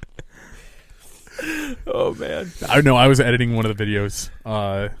 Oh man. I know. I was editing one of the videos,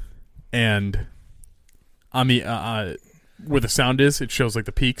 and on the where the sound is, it shows like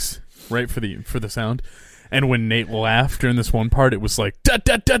the peaks, right, for the sound. And when Nate laughed during this one part, it was like da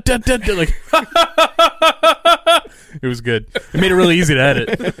da da da da, da like it was good. It made it really easy to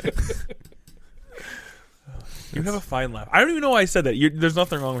edit. You have a fine laugh. I don't even know why I said that. There's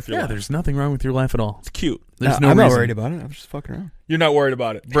nothing wrong with your Yeah, laugh. there's nothing wrong with your laugh at all. It's cute. There's no I'm not reason. worried about it. I'm just fucking around. You're not worried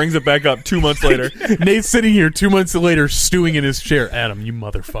about it. Brings it back up 2 months later. Nate's sitting here 2 months later, stewing in his chair. Adam, you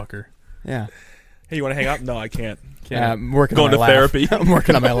motherfucker. Yeah. Hey, you want to hang out? No, I can't. I'm working Going on my to laugh. therapy. I'm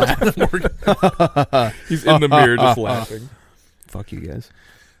working on my laugh. He's in the mirror just laughing. Fuck you guys.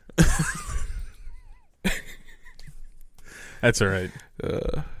 That's all right.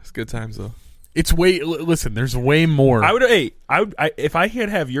 It's good times though. It's listen, there's way more. I would. If I could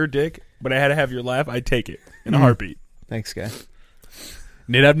have your dick, but I had to have your laugh, I'd take it in a heartbeat. Thanks, guy.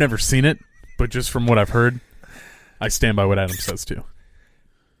 Nate, I've never seen it, but just from what I've heard, I stand by what Adam says too.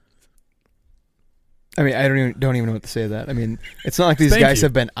 I mean, I don't even know what to say to that. I mean, it's not like these Thank guys you.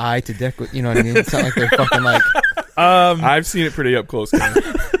 have been eye to dick with, you know what I mean? It's not like they're fucking like, I've seen it pretty up close. Guys.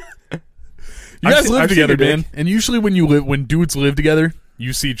 You guys live I've seen together, your man, dick. and usually when dudes live together,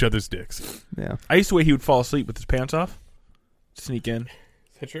 you see each other's dicks. yeah. I used to wait he would fall asleep with his pants off, sneak in.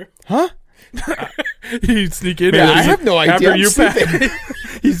 Is that true? Huh? He'd sneak in. Yeah, and I have no idea. After I'm you sleeping.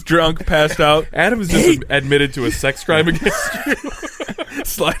 He's drunk, passed out, Adam has just admitted to a sex crime against you.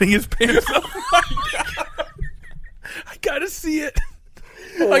 sliding his pants off. I gotta see it.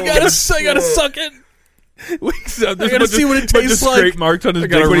 I gotta suck it. Wakes up. There's I gotta a bunch see of- what it bunch of tastes like. Scrape marks on his I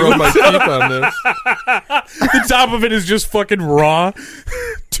dick. gotta when he rub my wakes teeth on this. The top of it is just fucking raw.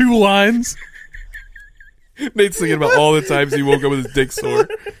 2 lines. Nate's thinking about all the times he woke up with his dick sore.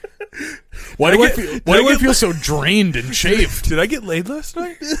 Why do I feel so drained and chafed? Did I get laid last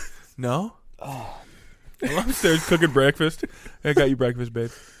night? No. Oh. I'm upstairs cooking breakfast. I got you breakfast,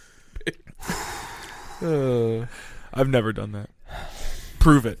 babe. I've never done that.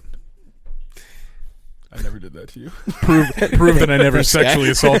 Prove it. I never did that to you. Prove that I never sexually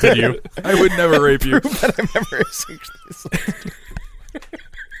assaulted you. I would never rape you. But I've never sexually assaulted.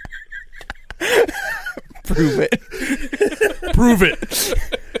 Prove it. Prove it.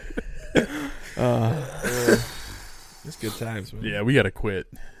 It's good times, man. Yeah, we gotta quit.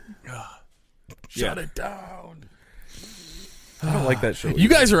 Shut it down. I don't like that show. You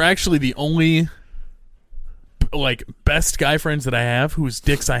guys are actually the only like best guy friends that I have whose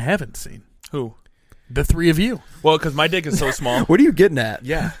dicks I haven't seen. Who? The 3 of you. Well, because my dick is so small. What are you getting at?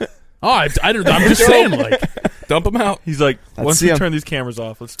 Yeah. Oh, I'm just saying, like, Dump him out. He's like, Let's once see we him. turn these cameras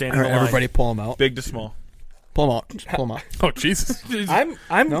off, let's stand All in right, the line. everybody pull them out. Big to small. Pull them out. Just pull them out. oh Jesus. I'm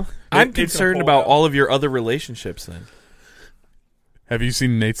No? I'm Nate's gonna concerned pull it about out. all of your other relationships then. Have you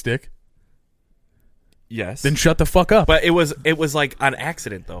seen Nate's dick? Yes. Then shut the fuck up. But it was like on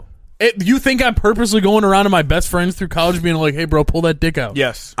accident though. You think I'm purposely going around to my best friends through college being like, hey, bro, pull that dick out?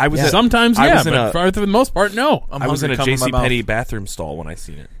 Yes. I was Yeah. Sometimes, I yeah, was in but for the most part, no. I'm I was in a hungry, cum in my mouth. JCPenney bathroom stall when I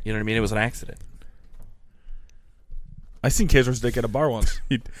seen it. You know what I mean? It was an accident. I seen Kazer's dick at a bar once.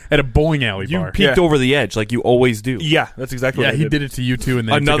 At a bowling alley You bar. peeked Yeah. over the edge like you always do. Yeah, that's exactly Yeah, what I he did it to you too. And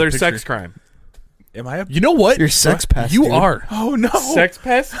then he took a Another picture. sex crime. Am I a... You know what? You're sex pest, You dude. are. Oh, no. Sex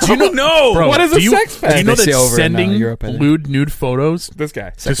pest? Do you know, no. Bro, What is do a you- sex pest? Do you know They say that over in, sending Europe, I think. lewd nude photos This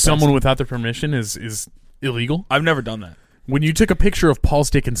guy. to someone without their permission is illegal? I've never done that. When you took a picture of Paul's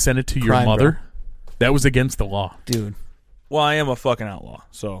dick and sent it to your Crime, mother, that was against the law. Dude. Well, I am a fucking outlaw,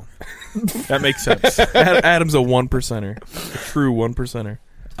 so that makes sense. Adam's a 1%er. A true 1%er.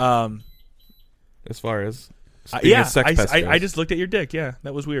 As far as being Yeah, a sex pest I goes. just looked at your dick. Yeah,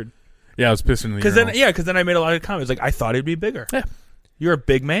 that was weird. Yeah, I was pissing in the Because urinal. then I made a lot of comments. Like, I thought it'd be bigger. Yeah. You're a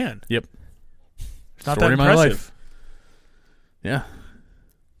big man. Yep. Not Story that of my impressive. life. Yeah.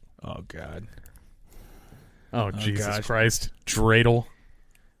 Oh God. Oh, Jesus gosh. Christ. Dreidel.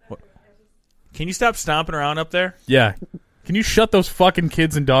 Can you stop stomping around up there? Yeah. Can you shut those fucking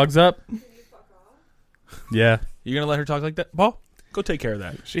kids and dogs up? Yeah. You gonna let her talk like that, Paul? Go take care of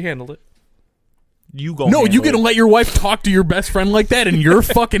that. She handled it. You go. No, you handle gonna it. let your wife talk to your best friend like that in your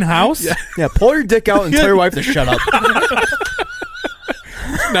fucking house? Yeah, pull your dick out and tell your wife to shut up.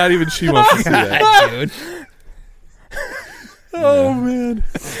 Not even she wants to see that. Dude. Oh, man.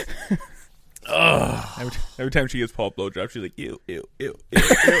 Every time she gets Paul a blowjob, she's like, ew, ew, ew, ew,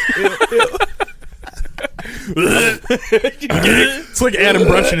 ew, ew, ew. It's like Adam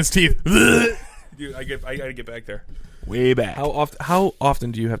brushing his teeth. Dude, I gotta get back there. Way back. How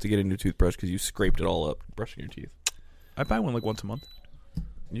often do you have to get a new toothbrush because you scraped it all up brushing your teeth? I buy one like once a month.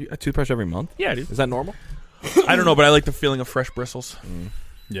 A toothbrush every month? Yeah, dude. Is that normal? I don't know, but I like the feeling of fresh bristles.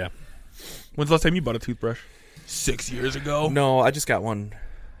 Yeah. When's the last time you bought a toothbrush? 6 years ago. No, I just got one.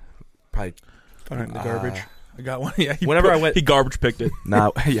 Probably. Put it in the garbage. I got one. Yeah. He garbage picked it.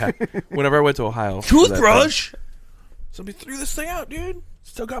 Nah, yeah. Whenever I went to Ohio. for that Toothbrush. Somebody threw this thing out, dude.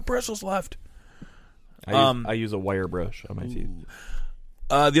 Still got bristles left. thing, I use a wire brush on my teeth.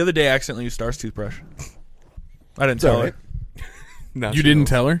 The other day, I accidentally used Star's toothbrush. I didn't tell her. No, You didn't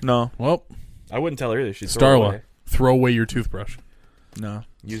tell her? No, Well, I wouldn't tell her either. She'd throw it Starla, away. throw away your toothbrush. no.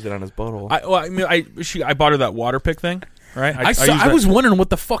 Use it on his butthole. I bought her that water pick thing, right? I was wondering what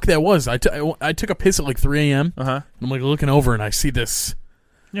the fuck that was. I took a piss at like 3 a.m. Uh huh. I'm like looking over and I see this.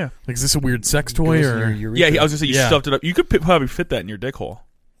 Yeah. Like, is this a weird sex toy or? Yeah, I was gonna say you Yeah. stuffed it up. You could probably fit that in your dick hole,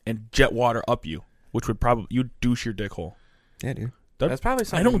 and jet water up you, which would probably you'd douche your dick hole. Yeah, dude. That's probably I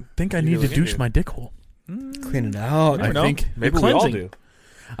something. don't think I you need could to look douche into. my dick hole. Clean it out. I know. think Maybe You're we all cleansing. do.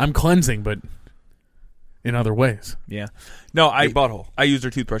 I'm cleansing, but in other ways. Yeah. No, Your butthole. I used her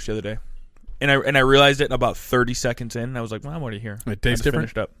toothbrush the other day, and I realized it about 30 seconds in. And I was like, well, I'm already here. It tastes I just different?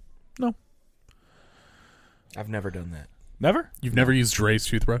 Finished up. No, I've never done that. never. You've never used Dre's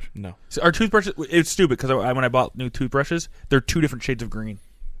toothbrush? No. So our toothbrushes, it's stupid because when I bought new toothbrushes, they're 2 different shades of green.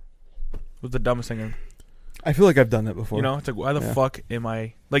 It was the dumbest thing ever. I feel like I've done that before. You know, it's like, why the Yeah. fuck am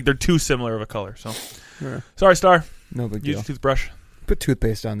I like? They're too similar of a color. So, Yeah. sorry, Star. No big Use deal. a toothbrush. Put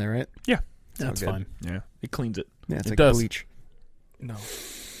toothpaste on there, right? That's good. fine. Yeah, it cleans it. Yeah, it's It like does. bleach. No.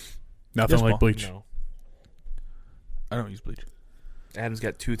 Nothing Yes, like Paul. bleach. No. I don't use bleach. Adam's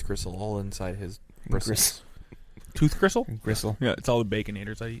got tooth gristle all inside his bristles. Tooth gristle? Gristle. Yeah, it's all the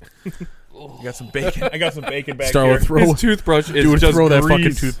baconators I eat. I got some bacon. I got some bacon back Star here. will throw, His toothbrush is dude, just throw that grease.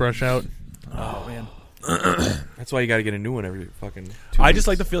 fucking toothbrush out. Oh man, That's why you got to get a new one every fucking 2 I just weeks.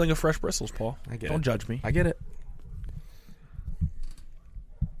 like the feeling of fresh bristles, Paul. I get Don't it. judge me. I get it.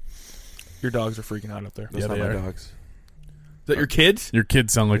 Your dogs are freaking out up there. Those Yeah, not they my are. dogs. Is that your kids? Your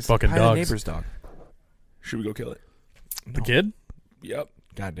kids sound like It's fucking probably the dogs. neighbor's dog. Should we go kill it? The kid? Yep.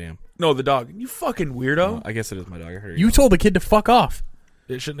 Goddamn. No, the dog. You fucking weirdo. I guess it is my dog. I heard You told the kid to fuck off.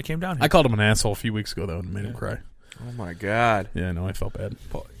 It shouldn't have came down here. I called him an asshole a few weeks ago, though, and made him cry. Oh my god. Yeah, no, I felt bad.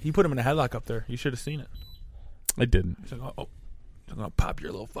 He put him in a headlock up there. You should have seen it. I didn't. He's like, oh, I'm gonna pop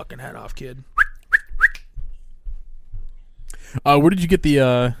your little fucking head off, kid. Where did you get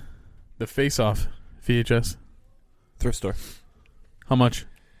the Face Off VHS? Thrift store. How much?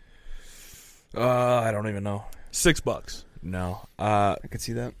 I don't even know. $6. No. I could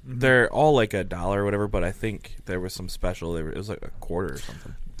see that. They're all like $1 or whatever, but I think there was some special. It was like $0.25 or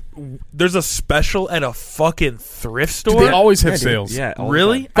something. There's a special at a fucking thrift store. Dude, they always have Yeah, dude. sales. Yeah. all the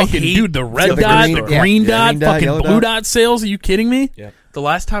Really? time. I Fucking hate dude, the red the dot, green- the yeah, green yeah, dot, green dot, fucking yellow blue dot. dot sales. Are you kidding me? Yeah. The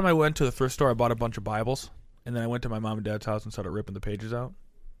last time I went to the thrift store, I bought a bunch of Bibles, and then I went to my mom and dad's house and started ripping the pages out,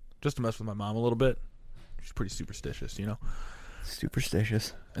 just to mess with my mom a little bit. She's pretty superstitious, you know.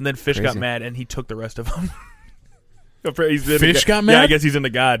 Superstitious. And then Fish got Crazy. mad, and he took the rest of them. He's into Fish got Yeah, mad? I guess he's into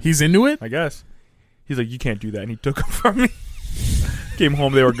God. He's into it? I guess. He's like, you can't do that, and he took them from me. Came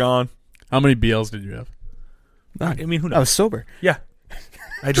home, they were gone. How many BLs did you have? I mean, who I knows? was sober. Yeah.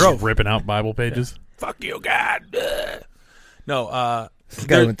 I Just drove. ripping out Bible pages. Fuck you, God. No, This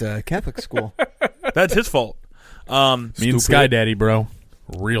guy went to Catholic school. that's his fault. Me and Sky Daddy, bro.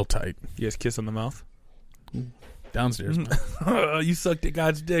 Real tight. You guys kiss on the mouth? Downstairs. You sucked at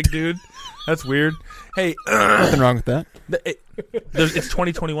God's dick, dude. That's weird. Hey, Nothing wrong with that. it's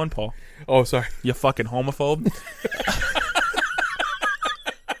 2021, Paul. Oh, sorry. You fucking homophobe.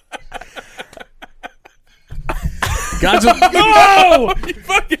 God's a- No! You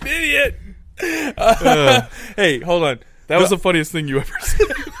fucking idiot. Hey, hold on. That was the funniest thing you ever said.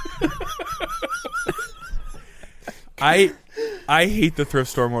 I I hate the thrift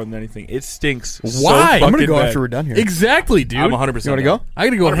store more than anything. It stinks. Why? So I'm I'm gonna fucking go bad. after we're done here. Exactly, dude. I'm 100%. You want to go? I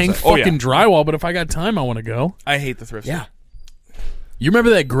gotta go hang 100%. Oh, yeah. fucking drywall, but if I got time, I want to go. I hate the thrift store. Yeah. You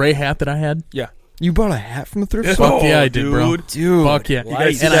remember that gray hat that I had? Yeah. You bought a hat from the thrift Fuck store? yeah, I did, bro. Dude. Fuck yeah. You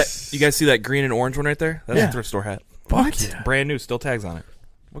guys, see And I- that, you guys see that green and orange one right there? That's Yeah. a thrift store hat. Fuck yeah. Brand new, still tags on it.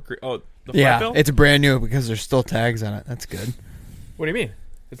 What? Oh, the Yeah, flat bill? it's brand new because there's still tags on it. That's good. What do you mean?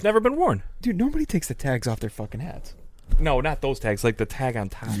 It's never been worn. Dude, nobody takes the tags off their fucking hats. No, not those tags. Like the tag on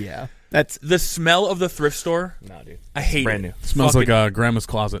top. Yeah. That's The smell of the thrift store. No, dude. I hate brand it. new. Smells Fucking like grandma's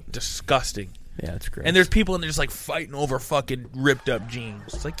closet. disgusting. yeah, it's great. And there's people in there just like fighting over fucking ripped up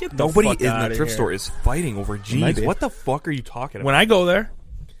jeans. It's like get the Nobody fuck in outta that thrift here. store is fighting over might jeans. be. What the fuck are you talking about? When I go there,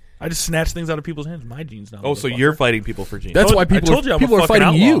 I just snatch things out of people's hands. My jeans now. Oh, so motherfucker. you're fighting people for jeans. That's why I people told you I'm people a are fucking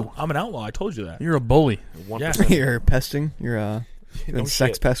fighting outlaw. you. I'm an outlaw. I told you that. You're a bully. 1%. Yeah. You're pesting. You're No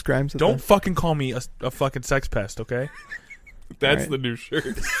sex shit. pest crimes. Don't fucking call me a fucking sex pest, okay? That's Alright. the new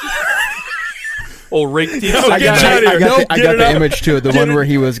shirt. Oh, Rick I Get got, it out of I here. got, No, I get got it the out. image too. The one where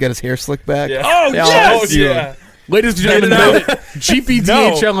he got his hair slicked back. Yeah. Oh, Yeah, yes! yeah. Ladies and Get it gentlemen,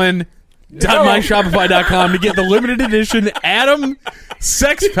 out. gpdhln.myshopify.com to get the limited edition Adam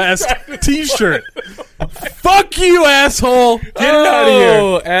Sex Pest t-shirt. Fuck you, asshole. Get it out of here.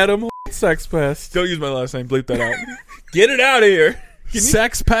 Oh, Adam Sex Pest. Don't use my last name. Bleep that out. Get it out of here.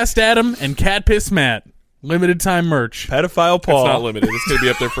 Sex Pest Adam and Cat Piss Matt. Limited time merch. Pedophile Paul. It's not limited. It's going to be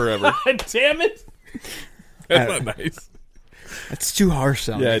up there forever. Damn it. That's not nice. That's too harsh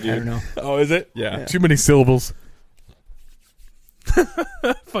sounding. Yeah, I dude. don't know. Oh, is it? Yeah. Too many syllables.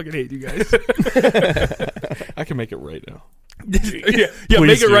 Fucking hate you guys. I can make it right now. yeah, Please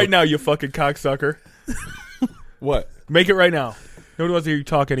make it do. right now, you fucking cocksucker. What? Make it right now. Nobody wants to hear you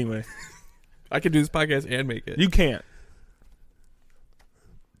talk anyway. I can do this podcast and make it. You can't.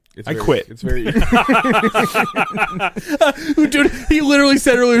 It's I very- quit. It's very Dude, he literally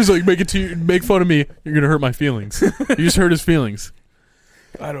said earlier, he's like, make fun of me. You're going to hurt my feelings. You just hurt his feelings.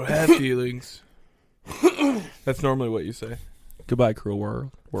 I don't have feelings. That's normally what you say. Goodbye, cruel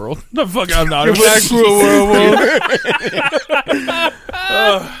world. The fuck, I'm not. Goodbye, cruel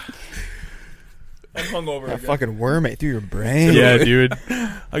I'm hungover. That again. fucking worm ate through your brain. Yeah, dude.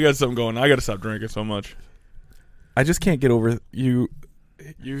 I got something going. I got to stop drinking so much. I just can't get over you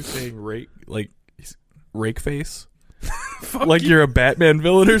saying rake face. Like you're a Batman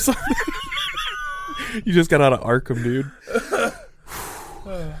villain or something. You just got out of Arkham, dude.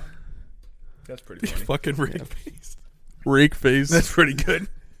 That's pretty funny. Fucking rake face. Rake face. That's pretty good.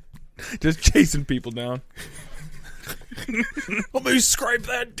 Just chasing people down. Let me scrape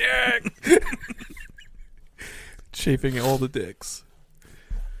that dick. Chafing all the dicks.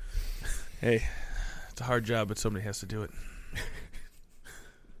 Hey, it's a hard job, but somebody has to do it.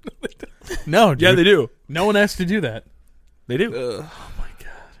 No, dude. Yeah, they do. No one has to do that. They do. Oh, my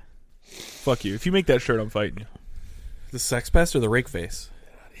God. Fuck you. If you make that shirt, I'm fighting you. The sex pest or the rake face?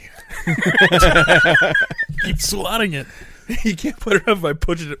 Keep swatting it. You can't put it up if I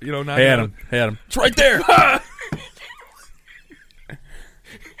push it, not Hey, Adam. Hey, Adam. It's right there.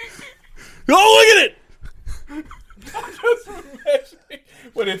 Oh, look at it.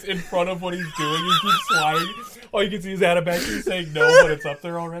 When it's in front of what he's doing, he keeps sliding. All you can see is Adam back here saying no, but it's up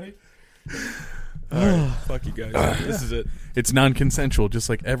there already. All right, fuck you guys. This is it. It's non-consensual, just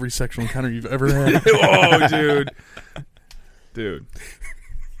like every sexual encounter you've ever had. Oh, dude.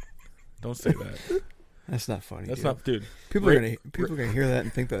 Don't say that. That's not funny. That's dude. not, dude. People are gonna hear that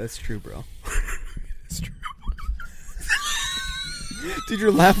and think that that's true, bro. It's true. Dude,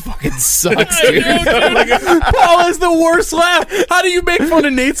 your laugh fucking sucks, dude. Paul has the worst laugh. How do you make fun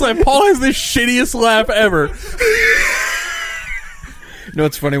of Nate's laugh? Paul has the shittiest laugh ever. You know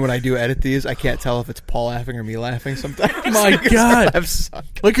what's funny? When I do edit these, I can't tell if it's Paul laughing or me laughing sometimes. My Because God. my laughs suck.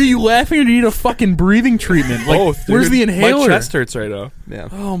 Like, are you laughing or do you need a fucking breathing treatment? Like, Both, dude. where's the inhaler? My chest hurts right now. Yeah.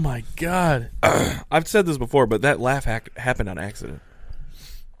 Oh, my God. I've said this before, but that laugh happened on accident.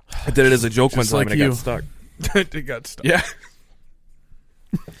 I did it as a joke one Just time like and it you. got stuck. It got stuck. Yeah.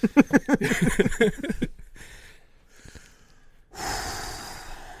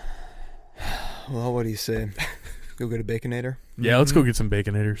 Well, what do you say? Go get a Baconator? Yeah, let's go get some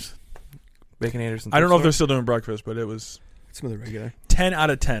Baconators. Baconators and I don't know if they're thrift still doing breakfast, but it was Some of the regular. 10 out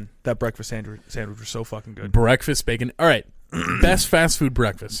of 10. That breakfast sandwich was so fucking good. Breakfast bacon. All right. Best fast food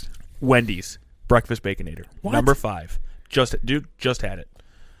breakfast. Wendy's breakfast baconator. What? Number 5. Just had it.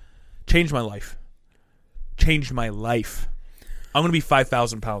 Changed my life. I'm gonna be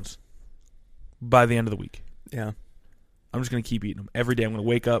 5,000 pounds by the end of the week. Yeah. I'm just gonna keep eating them every day. I'm gonna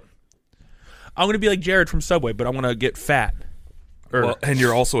wake up. I'm gonna be like Jared from Subway, but I'm gonna get fat. Well, and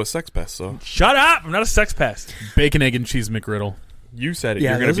you're also a sex pest, so Shut up! I'm not a sex pest. Bacon, egg, and cheese McGriddle. you said it.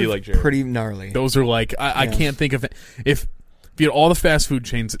 Yeah, You're going those to be are like Jared. pretty gnarly. Those are like I Yeah. can't think of it. If you had all the fast food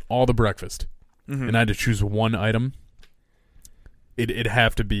chains, all the breakfast, and I had to choose one item, it'd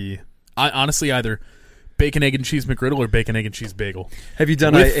have to be honestly either bacon, egg, and cheese McGriddle or bacon, egg, and cheese bagel Have you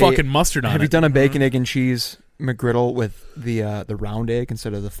done with a fucking mustard on Have it. you done a bacon, egg, and cheese McGriddle with the round egg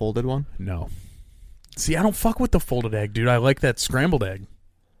instead of the folded one? No. See, I don't fuck with the folded egg, dude. I like that scrambled egg.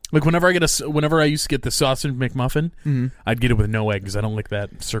 Like whenever I used to get the sausage McMuffin, I'd get it with no egg because I don't like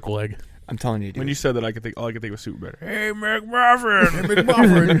that circle egg. I'm telling you, dude. When you said that, all I could think was super better. Hey, McMuffin.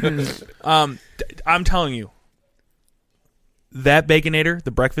 I'm telling you, that Baconator,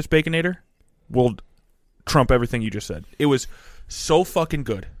 the breakfast Baconator, will trump everything you just said. It was so fucking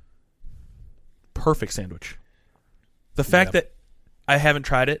good. Perfect sandwich. The fact that I haven't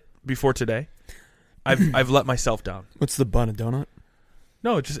tried it before today, I've let myself down. What's the bun? A donut?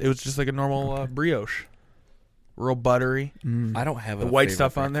 No, it was just like a normal brioche, real buttery. I don't have The a white favorite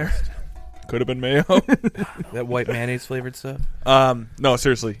stuff on there breakfast. could have been mayo. That white mayonnaise flavored stuff. No,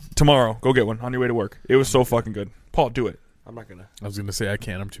 seriously, tomorrow go get one on your way to work. It was so fucking good. Paul, do it. I'm not gonna. I was gonna say I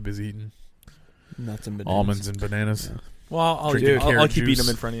can't. I'm too busy eating Nuts and bananas. almonds and bananas. Well, I'll Drinking carrot keep eating juice.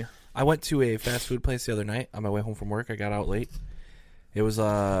 them in front of you. I went to a fast food place the other night on my way home from work. I got out late. It was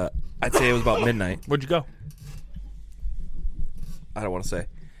I'd say it was about midnight. Where'd you go? I don't want to say,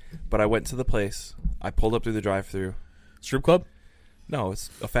 but I went to the place. I pulled up through the drive-through. Strip club? No, it's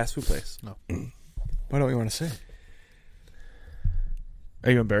a fast food place. Why don't you want to say?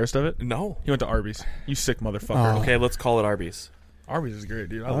 Are you embarrassed of it? No. He went to Arby's. You sick motherfucker. Oh. Okay, let's call it Arby's. Arby's is great,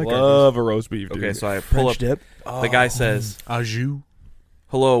 dude. I like love a roast beef, dude. Okay, so I pull French up. dip? The guy says, Au jus.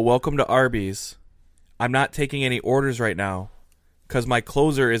 "Hello, welcome to Arby's. I'm not taking any orders right now because my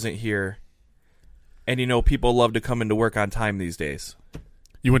closer isn't here. And you know, people love to come into work on time these days."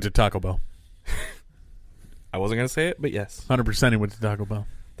 You went to Taco Bell. I wasn't going to say it, but yes. 100% he went to Taco Bell.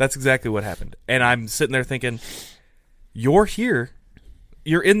 That's exactly what happened. And I'm sitting there thinking, you're here.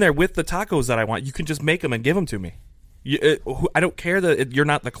 You're in there with the tacos that I want. You can just make them and give them to me. I don't care that you're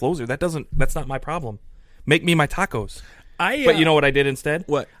not the closer. That's not my problem. Make me my tacos. But you know what I did instead?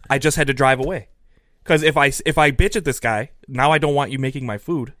 What? I just had to drive away. Because if I bitch at this guy, now I don't want you making my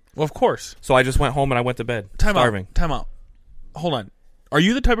food. Well, of course. So I just went home and I went to bed. Time starving. out. Hold on. Are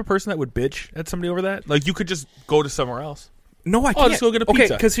you the type of person that would bitch at somebody over that? Like, you could just go to somewhere else. No, I Oh, can't. just go get a Okay,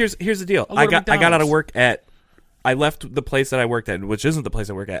 pizza. because here's the deal. I'll go I to got out of McDonald's. work I left the place that I worked at, which isn't the place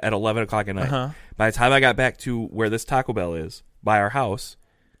I work at 11 o'clock at night. Uh-huh. By the time I got back to where this Taco Bell is, by our house,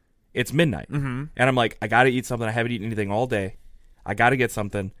 it's midnight. Mm-hmm. And I'm like, I got to eat something. I haven't eaten anything all day. I got to get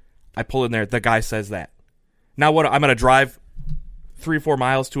something. I pull in there. The guy says that. Now what? I'm going to drive 3 or 4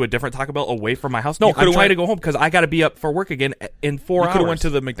 miles to a different Taco Bell away from my house? No, You coulda I'm trying went- to go home because I got to be up for work again in 4 You hours. could have went to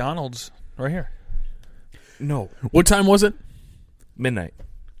the McDonald's right here. No. What time was it? Midnight.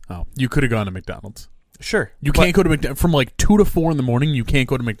 Oh, you could have gone to McDonald's. Sure. You can't go to McDonald's from like 2 to 4 in the morning. You can't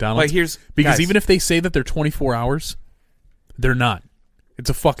go to McDonald's. But here's- because guys. even if they say that they're 24 hours, they're not. It's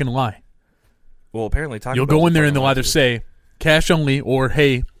a fucking lie. Well, apparently Taco You'll Bell's go in a there and fucking they'll lie, either too. say cash only or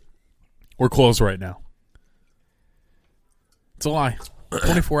hey, we're closed right now. It's a lie.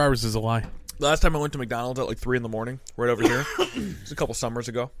 24 hours is a lie. Last time I went to McDonald's at like 3 in the morning, right over here. It was a couple summers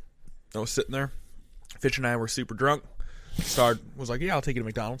ago. I was sitting there. Fitch and I were super drunk. Star was like, yeah, I'll take you to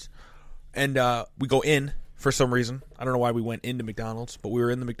McDonald's. And we go in for some reason. I don't know why we went into McDonald's, but we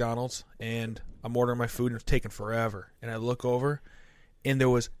were in the McDonald's, and I'm ordering my food, and it's taking forever. And I look over, and there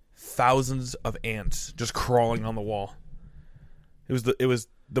was thousands of ants just crawling on the wall. It was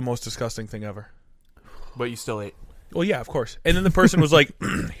the most disgusting thing ever. But you still ate. Well, yeah, of course. And then the person was like,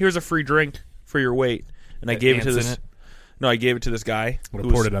 here's a free drink for your wait. And I gave it to Ants in this. it? No, I gave it to this guy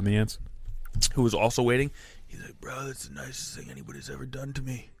Reported on the ants. who was also waiting. He's like, bro, that's the nicest thing anybody's ever done to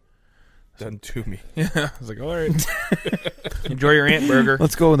me. Done to me. Yeah. I was like, all right. Enjoy your ant burger.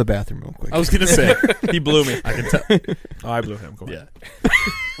 Let's go in the bathroom real quick. I was gonna say. He blew me. I can tell. Oh, I blew him. Cool. Yeah,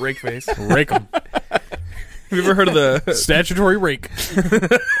 Rake face. rake them. Have you ever heard of the... Statutory rake.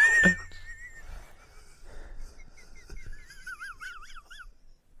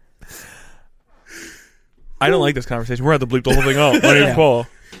 I don't like this conversation. We're going to have to bleep the whole thing out. My name's Paul.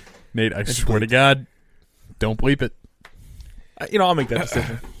 Nate, I swear to God, don't bleep it. I'll make that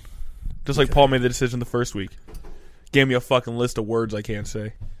decision. Just like Paul made the decision the first week. Gave me a fucking list of words I can't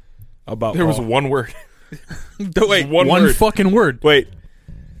say about There was Paul. one word. Wait, one One word. fucking word. wait.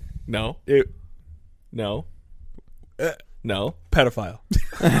 No. No. No. Pedophile.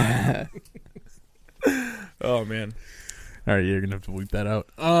 Oh, man. All right, you're gonna have to bleep that out.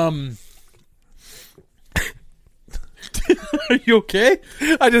 Are you okay?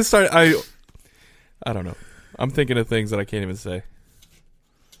 I just started. I don't know. I'm thinking of things that I can't even say.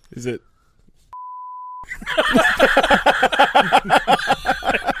 Is it?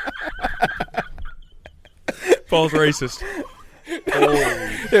 Paul's racist.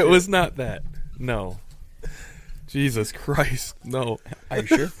 It was not that. No. Jesus Christ. No. Are you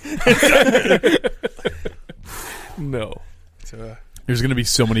sure? No. There's gonna be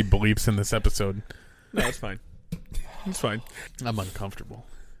so many bleeps in this episode. No, it's fine. It's fine. I'm uncomfortable.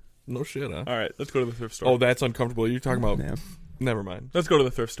 No shit, huh? All right, let's go to the thrift store. Oh, that's uncomfortable. You're talking about... Yeah. Never mind. Let's go to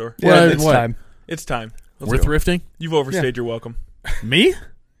the thrift store. Yeah, What? it's What? time. It's time. We're thrifting? You've overstayed your welcome. Me?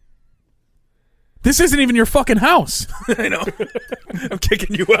 This isn't even your fucking house. I know. I'm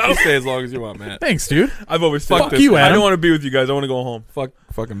kicking you You out. stay as long as you want, Matt. Thanks, dude. I've overstayed. Fuck you, I Adam. don't want to be with you guys. I want to go home.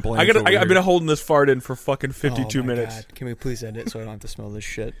 Fucking blank. I've been holding this fart in for fucking 52 Oh my minutes. God. Can we please end it so I don't have to smell this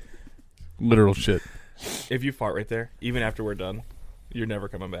shit? Literal shit. If you fart right there, even after we're done, you're never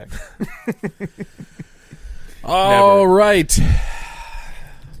coming back. All right.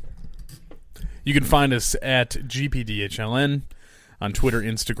 You can find us at GPDHLN on Twitter,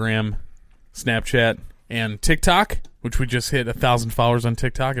 Instagram, Snapchat, and TikTok, which we just hit 1,000 followers on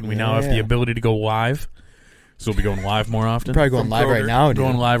TikTok, and we now have the Yeah. ability to go live. So we'll be going live more often. Probably going live right now, dude.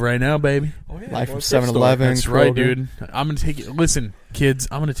 Going live right now, baby. Live from 7-Eleven. That's right, Kroger. dude. I'm gonna take you. Listen, kids,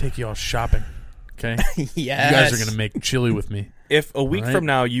 I'm gonna take you all shopping. Okay, Yes. you guys are gonna make chili with me. If a week All right. from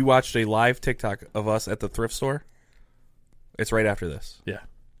now you watched a live TikTok of us at the thrift store, it's right after this. Yeah,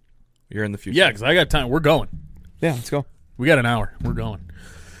 You're in the future. yeah, because I got time. We're going. Yeah, let's go. We got an hour. We're going.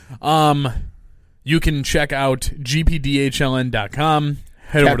 You can check out gpdhln.com.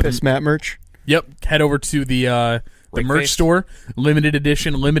 Head over to Cat Piss Matt merch. Yep. Head over to the Rake merch Face. store. Limited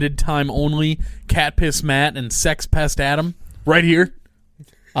edition, limited time only. Cat Piss Matt and Sex Pest Adam. Right here.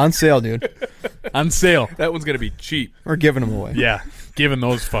 On sale, dude. On sale. That one's going to be cheap. We're giving them away. Yeah. Giving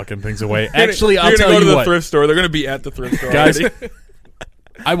those fucking things away. Actually, I'll You're tell gonna go you to the what. thrift store. They're going to be at the thrift store. Guys, already.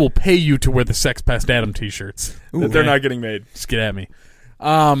 I will pay you to wear the Sex Pest Adam t-shirts. That they're not getting made. Just get at me.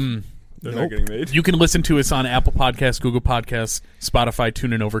 They're not getting made. You can listen to us on Apple Podcasts, Google Podcasts, Spotify,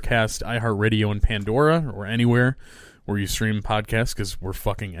 TuneIn, Overcast, iHeartRadio, and Pandora, or anywhere where you stream podcasts, because we're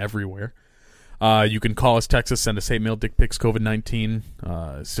fucking everywhere. You can call us, text us, send us hate mail, dick pics,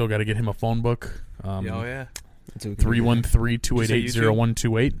 COVID-19. Still got to get him a phone book. Oh, yeah.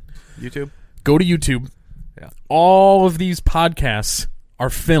 313-288-0128. YouTube? Go to YouTube. Yeah. All of these podcasts are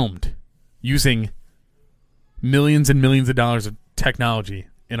filmed using millions and millions of dollars of technology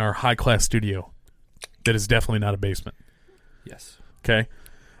in our high-class studio that is definitely not a basement. Yes. Okay?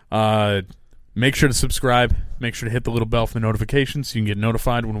 Make sure to subscribe. Make sure to hit the little bell for the notifications so you can get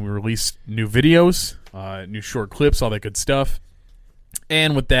notified when we release new videos, new short clips, all that good stuff.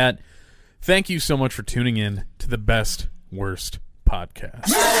 And with that, thank you so much for tuning in to the Best Worst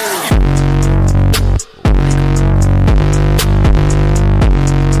Podcast.